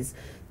families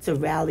to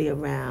rally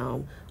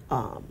around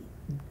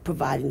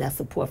providing that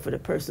support for the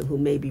person who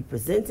may be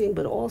presenting,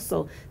 but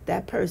also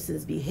that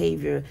person's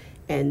behavior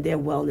and their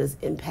wellness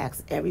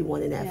impacts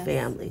everyone in that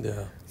family.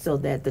 Yeah. So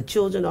that the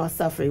children are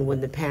suffering when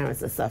the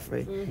parents are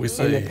suffering, and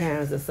the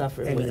parents are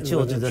suffering when the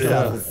children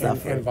are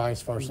suffering. And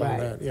vice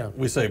versa. Right.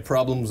 We say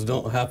problems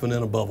don't happen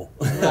in a bubble.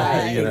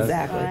 Right,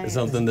 exactly.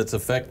 Something that's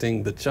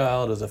affecting the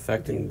child is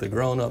affecting the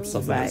grown-up.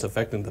 Something that's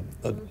affecting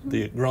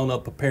the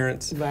grown-up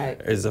parents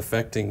is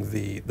affecting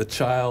the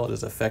child,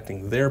 is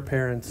affecting their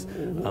parents.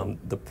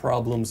 The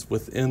problems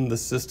within the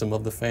system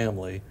of the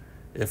family,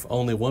 if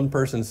only one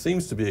person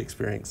seems to be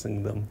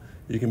experiencing them,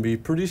 you can be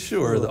pretty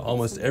sure that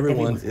almost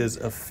everyone is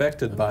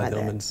affected by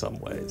them in some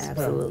ways.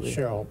 Absolutely.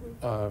 Well,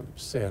 Cheryl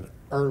said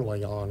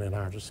early on in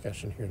our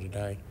discussion here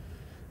today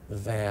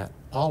that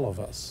all of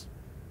us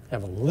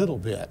have a little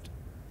bit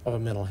of a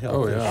mental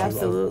health issue.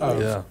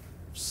 Absolutely.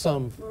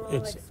 Some, We're all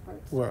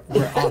experts. we're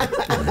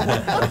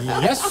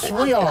yes,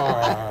 we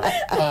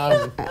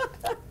are.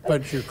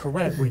 But you're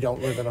correct, we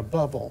don't live in a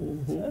bubble.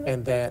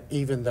 And that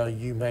even though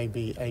you may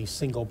be a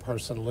single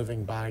person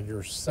living by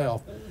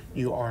yourself,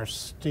 you are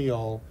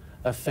still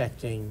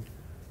affecting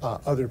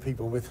other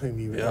people with whom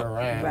you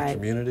interact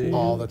community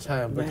all the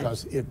time,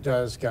 because it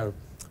does go.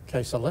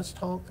 Okay, so let's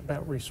talk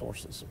about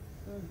resources.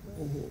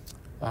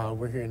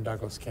 We're here in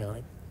Douglas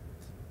County,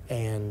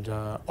 and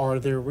are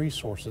there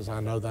resources? I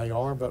know they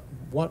are, but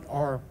what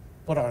are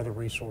the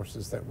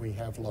resources that we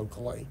have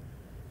locally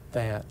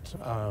that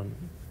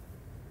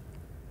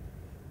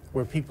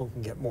where people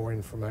can get more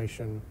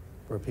information,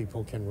 where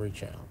people can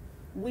reach out?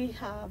 We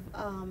have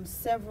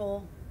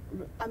several,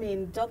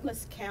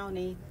 Douglas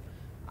County,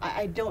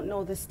 I don't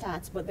know the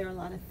stats, but there are a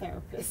lot of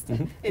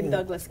therapists in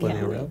Douglas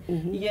County,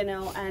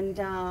 and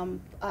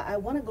I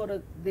want to go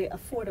to the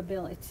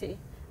affordability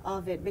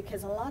of it,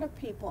 because a lot of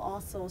people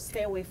also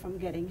stay away from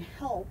getting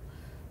help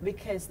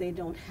because they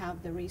don't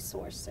have the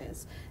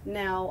resources.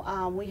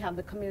 Now, we have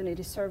the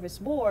Community Service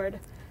Board,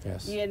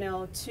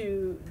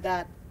 to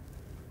that,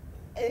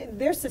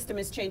 their system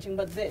is changing,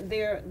 but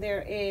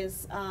there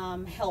is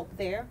help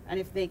there, and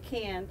if they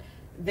can,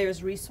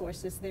 there's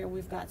resources there.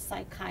 We've got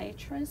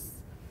psychiatrists.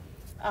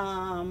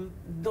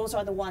 Those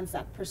are the ones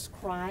that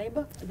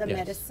prescribe the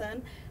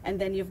medicine, and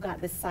then you've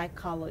got the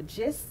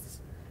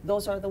psychologists.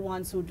 Those are the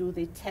ones who do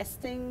the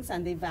testings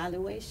and the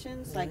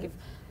evaluations. Like if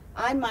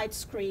I might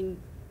screen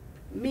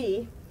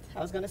me, I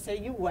was going to say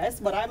you,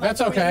 Wes, but I might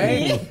screen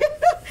me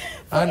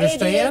for I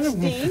understand.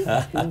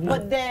 ADHD,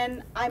 but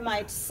then I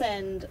might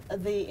send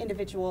the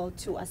individual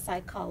to a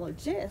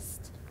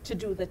psychologist to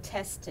do the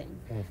testing.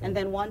 And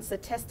then once the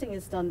testing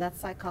is done, that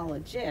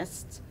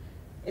psychologist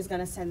is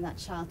going to send that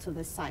child to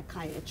the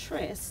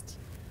psychiatrist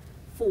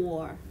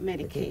for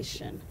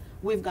medication.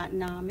 We've got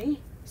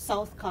NAMI,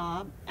 South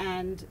Cobb,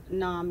 and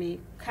NAMI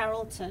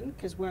Carrollton,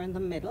 because we're in the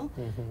middle,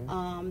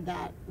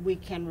 that we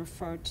can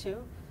refer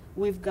to.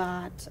 We've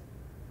got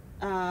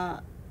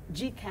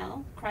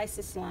GCAL,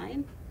 Crisis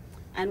Line,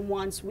 and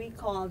once we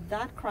call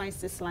that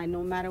crisis line,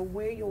 no matter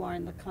where you are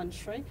in the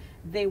country,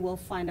 they will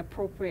find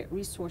appropriate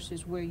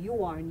resources where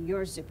you are in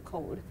your zip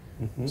code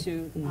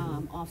to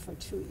offer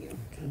to you.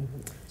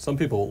 Some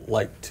people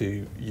like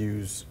to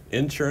use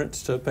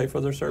insurance to pay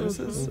for their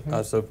services,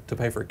 so to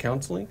pay for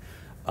counseling.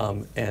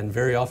 And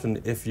very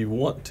often, if you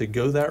want to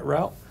go that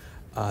route,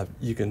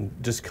 you can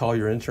just call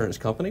your insurance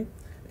company,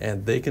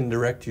 and they can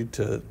direct you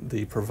to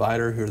the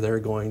provider who they're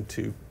going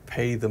to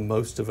pay the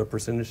most of a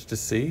percentage to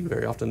see.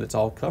 Very often it's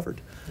all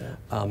covered.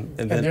 And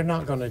they're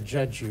not going to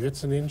judge you.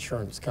 It's an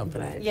insurance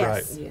company. Right.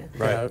 Yes.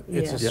 Right.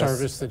 It's a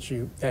service that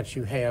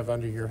you have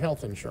under your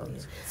health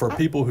insurance. For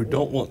people who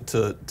don't want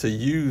to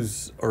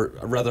use, or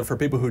rather for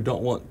people who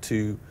don't want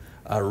to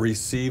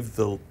receive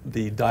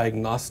the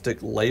diagnostic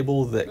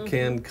label that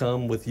can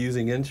come with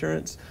using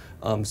insurance,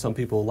 Some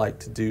people like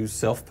to do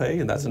self-pay,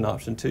 and that's an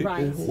option too,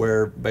 Right.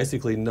 where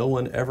basically no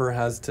one ever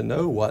has to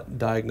know what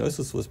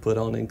diagnosis was put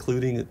on,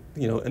 including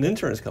an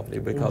insurance company,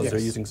 because they're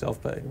Yes. using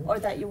self-pay. Or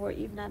that you were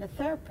even at a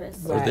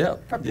therapist, Right. Yeah,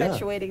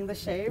 perpetuating the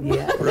shame.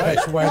 Yeah.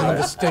 Perpetuating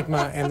the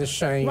stigma and the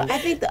shame. Well, I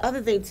think the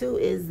other thing too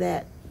is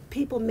that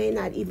people may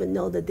not even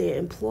know that their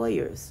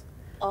employers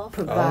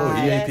Often.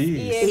 Provide- Yes,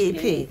 EAPs.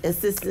 EAP,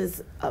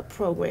 assistance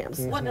programs.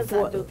 What does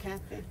For- that do,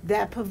 Kathy?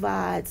 That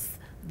provides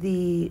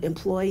the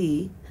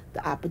employee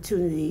the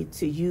opportunity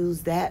to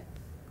use that.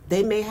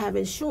 They may have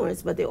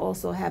insurance, but they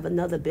also have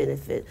another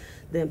benefit,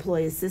 the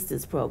Employee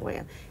Assistance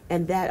Program.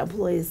 And that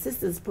Employee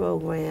Assistance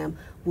Program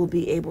will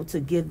be able to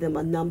give them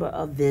a number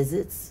of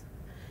visits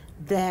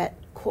that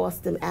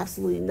cost them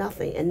absolutely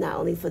nothing, and not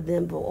only for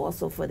them, but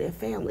also for their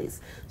families.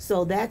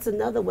 So that's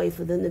another way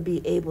for them to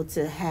be able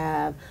to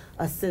have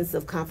a sense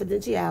of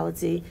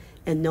confidentiality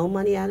and no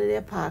money out of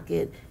their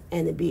pocket,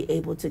 and to be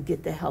able to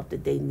get the help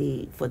that they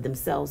need for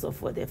themselves or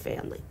for their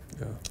family.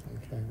 Yeah.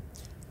 Okay.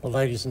 Well,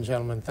 ladies and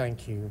gentlemen,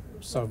 thank you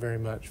so very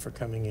much for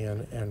coming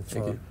in and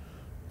Thank for you.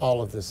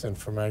 all of this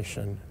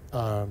information.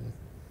 And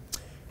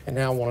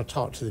now I want to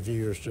talk to the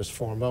viewers just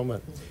for a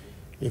moment.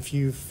 If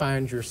you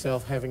find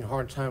yourself having a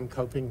hard time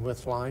coping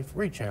with life,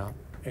 reach out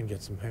and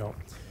get some help.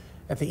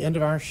 At the end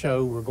of our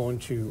show, we're going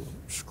to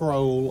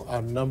scroll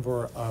a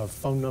number of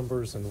phone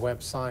numbers and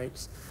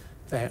websites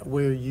that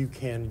where you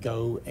can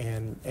go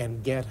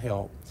and get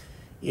help.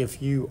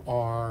 If you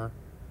are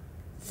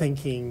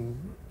thinking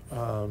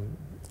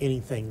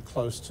anything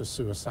close to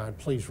suicide,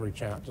 please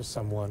reach out to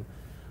someone.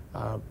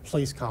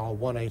 Please call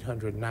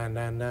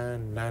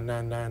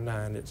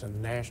 1-800-999-9999. It's a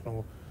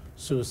national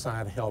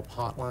suicide help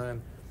hotline.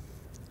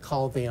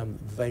 Call them.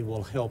 They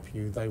will help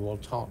you. They will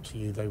talk to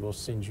you. They will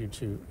send you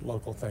to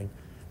local thing.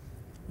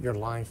 Your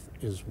life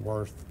is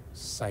worth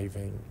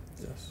saving.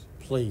 Yes.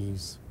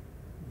 Please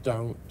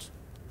don't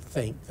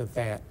think that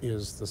that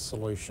is the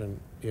solution.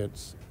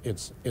 It's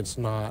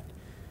not.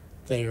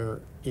 There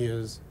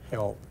is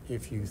help.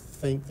 If you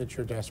think that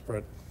you're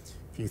desperate,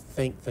 if you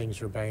think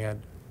things are bad,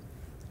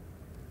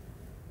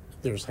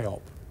 there's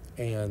help.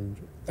 And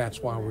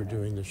that's why we're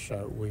doing this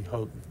show. We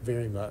hope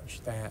very much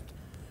that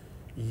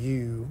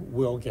you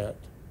will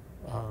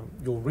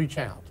you'll reach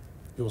out,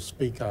 you'll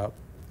speak up.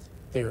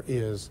 There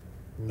is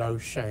no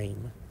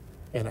shame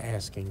in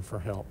asking for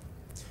help.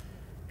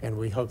 And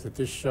we hope that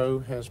this show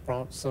has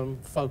brought some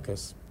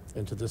focus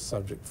into this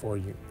subject for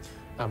you.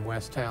 I'm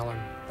Wes Talon.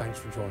 Thanks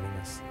for joining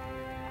us.